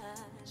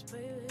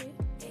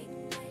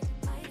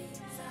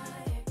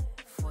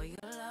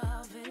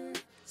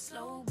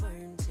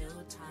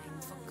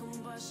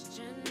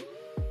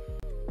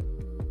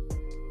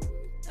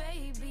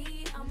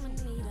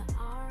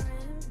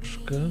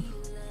 Troszkę.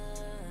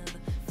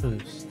 To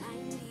jest.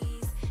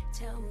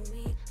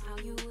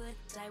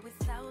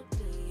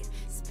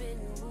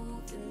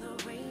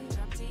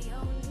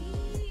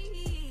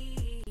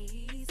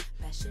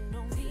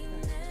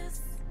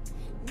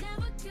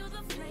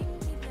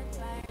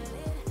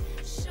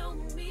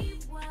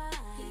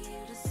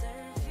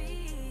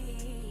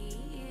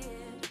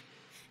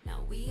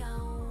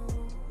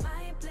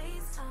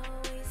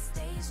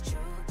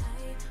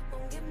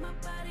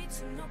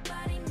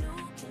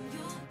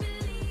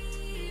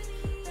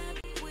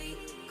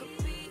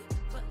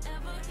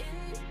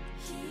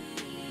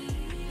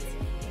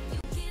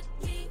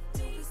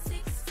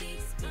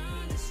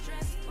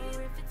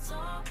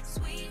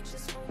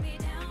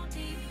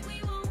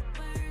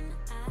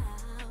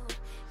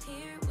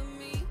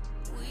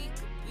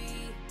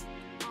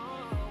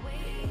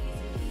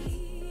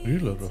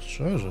 Ile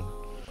rozszerzeń?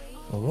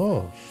 O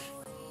Boże.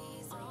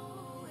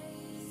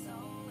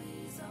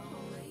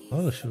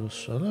 Ale się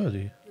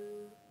rozszaleli.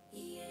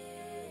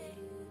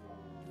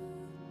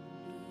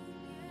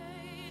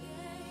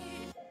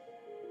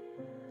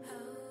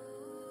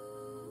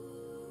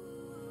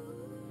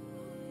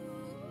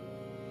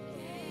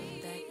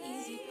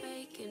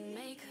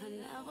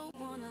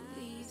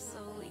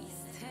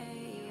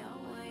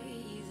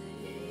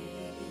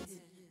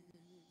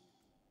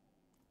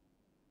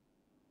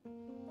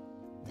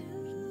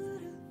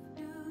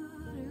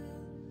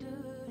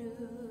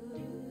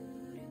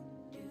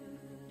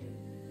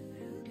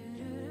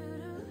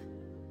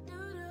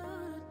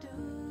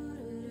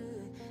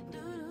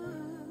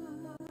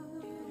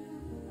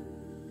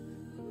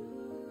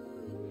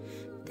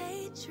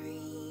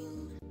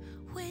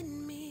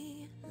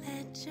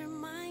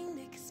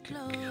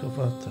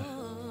 Kichowate.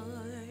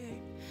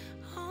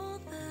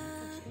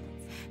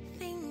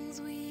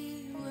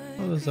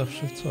 Ale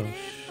zawsze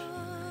coś.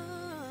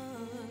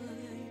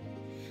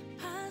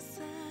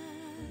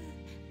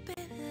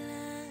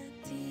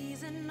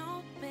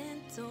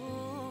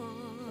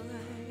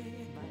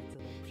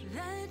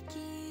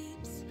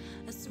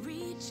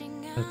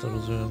 Ja to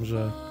rozumiem,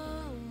 że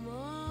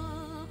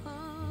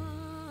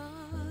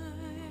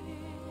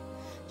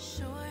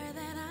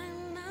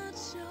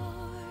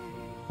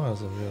ma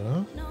za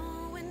wiele.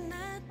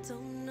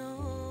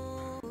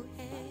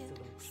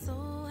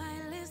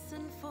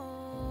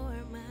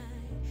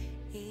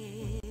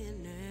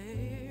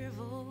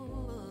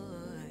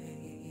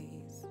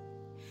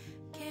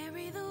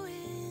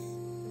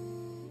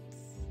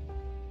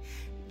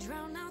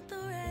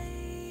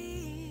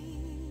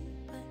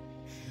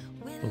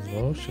 Po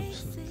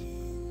 2800.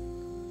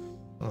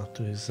 A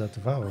tu jest za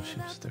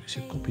 2800, jak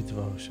się kupi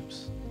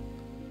 2800.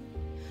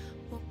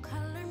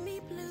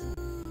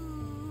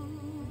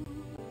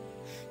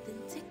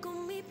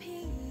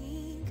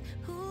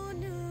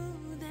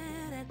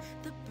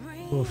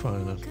 Było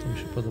fajne, to mi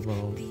się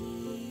podobało.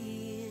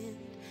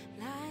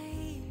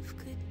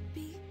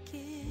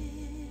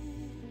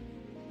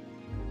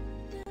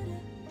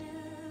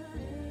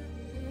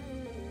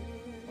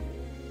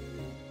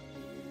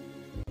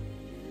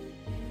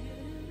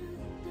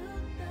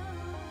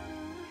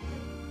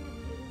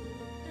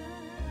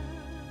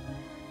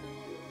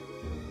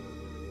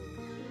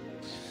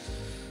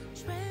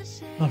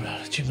 Dobra,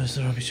 lecimy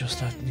zrobić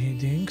ostatni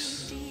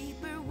dings.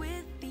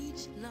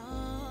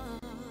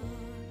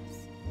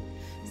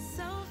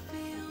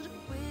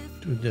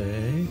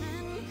 Today.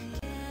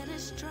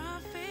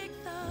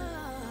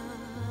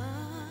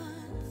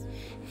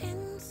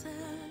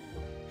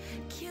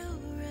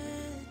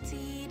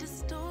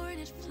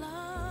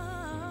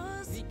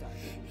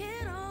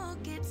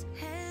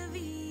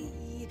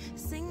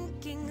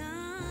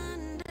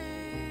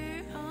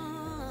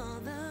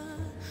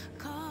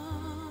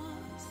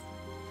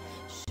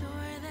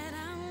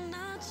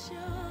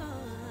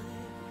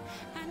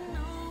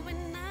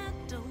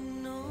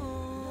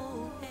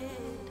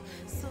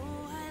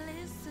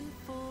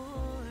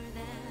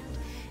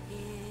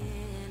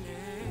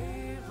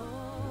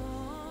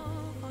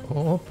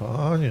 O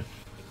panie.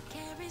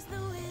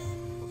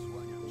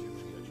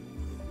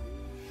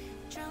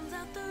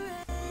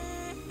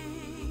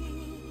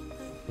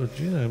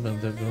 Godzinę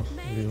będę go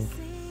bił.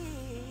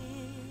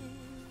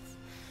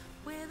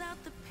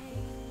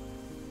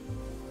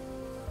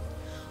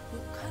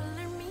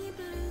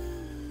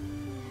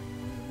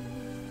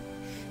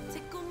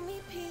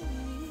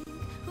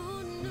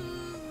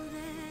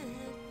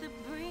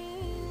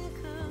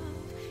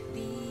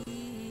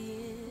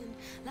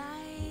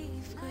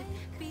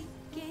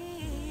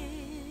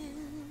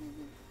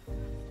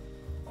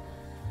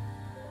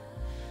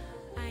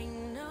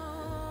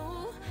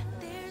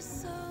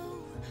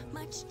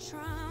 much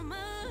trauma,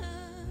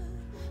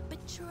 but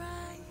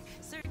try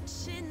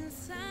search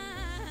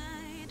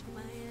inside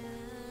my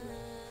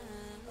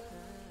love.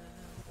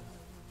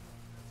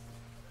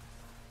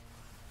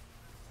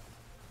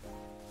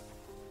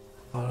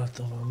 Ale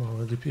to ma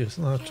mały DPS,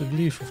 znaczy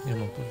glifów nie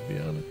ma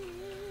podbijanych.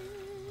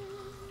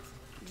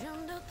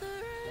 Drowned out the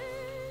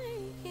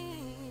rain,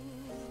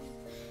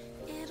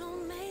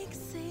 it'll make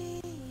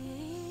sense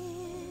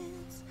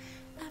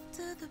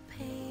after the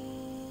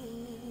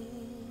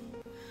pain.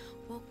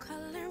 Will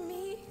color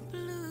me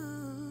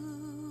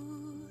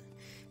blue,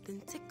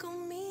 then tickle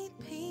me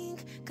pink,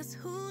 'cause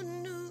who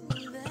knew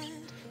that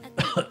at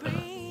the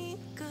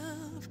brink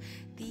of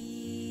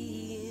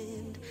the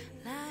end,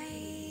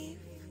 life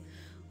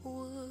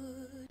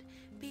would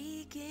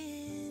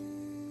begin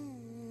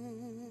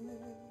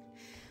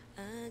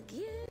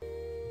again.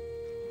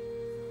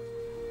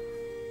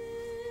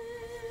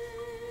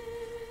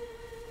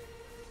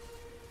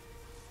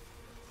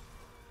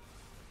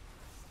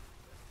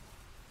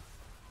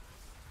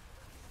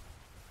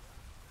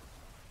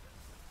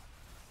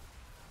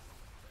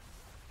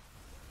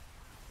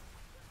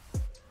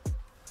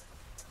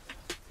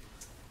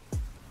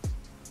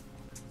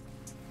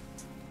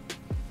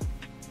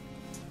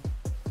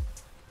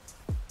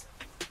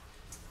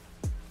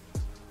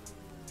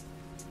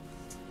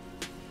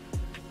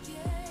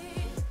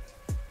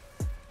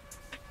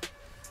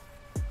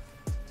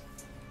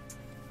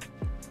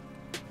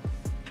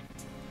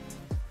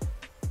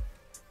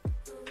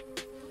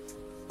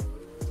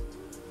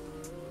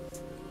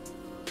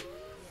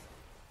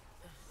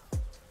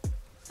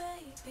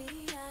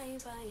 Baby, I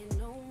ain't buying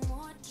no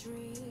more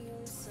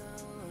dreams, so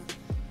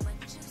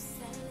what you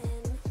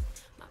selling?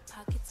 My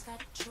pockets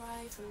got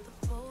dry from the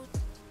boat,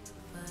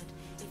 but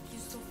if you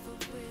so for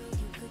real,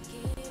 you could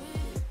get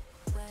it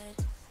wet,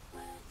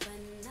 but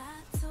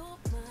not so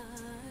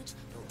much.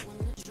 Don't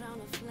wanna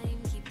drown a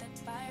flame, keep that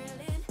fire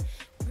lit.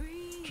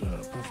 Trzeba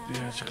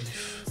podbijać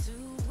glif.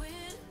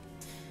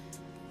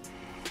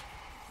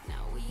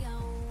 Now we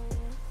own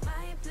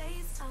my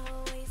place,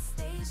 always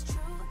stays true.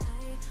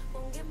 I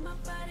won't give my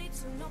body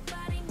to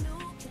nobody new.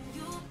 Can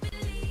you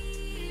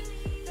believe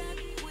that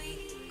we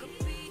could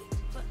be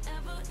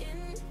forever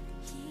in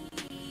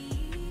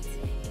heat?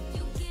 If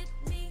you get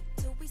me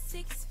till we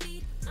 6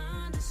 feet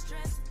under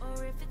stress,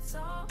 or if it's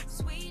all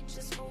sweet,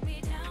 just hold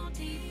me down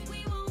deep.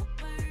 We won't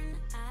burn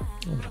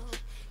out.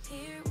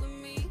 Here with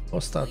me,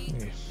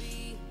 Ostatni.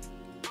 be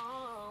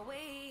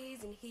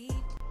always in heat.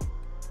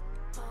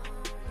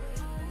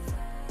 Always,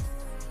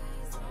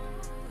 always,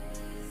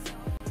 always,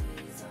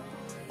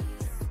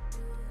 always.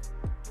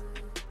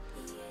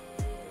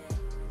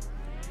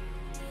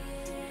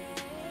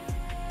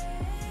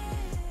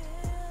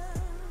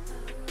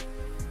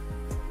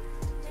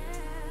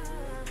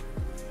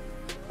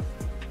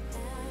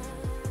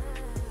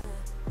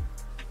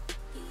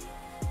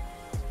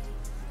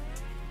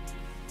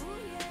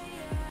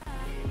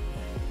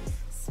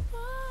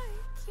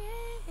 Spark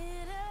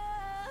it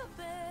up,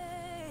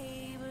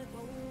 babe.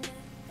 Won't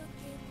ever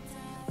get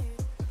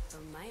tired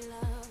of my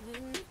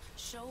loving.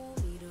 Show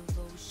me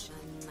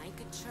devotion, I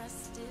could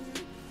trust in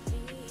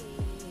me.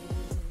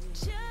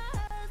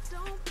 Just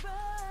don't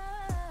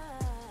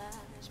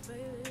rush,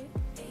 baby.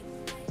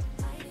 Ignite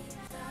my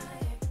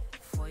desire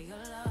for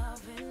your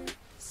loving.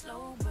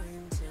 Slow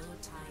burn till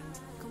time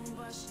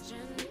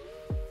combustion.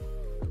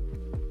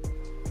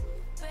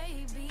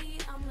 Baby,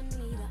 I'ma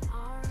need a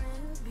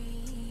R&B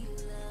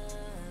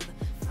love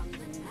from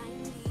the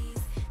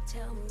 90s.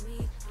 Tell me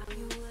how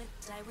you would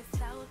die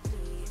without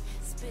me.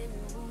 Spin,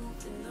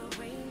 move in the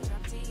rain,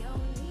 drop to your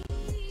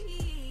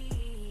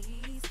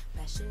knees.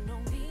 Passion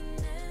on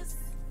Venus,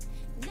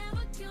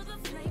 never kill the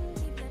flame,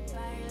 keep that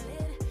fire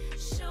lit.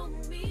 Show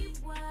me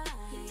why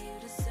you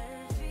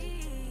deserve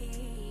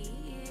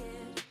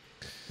it.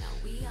 Now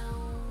we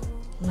own.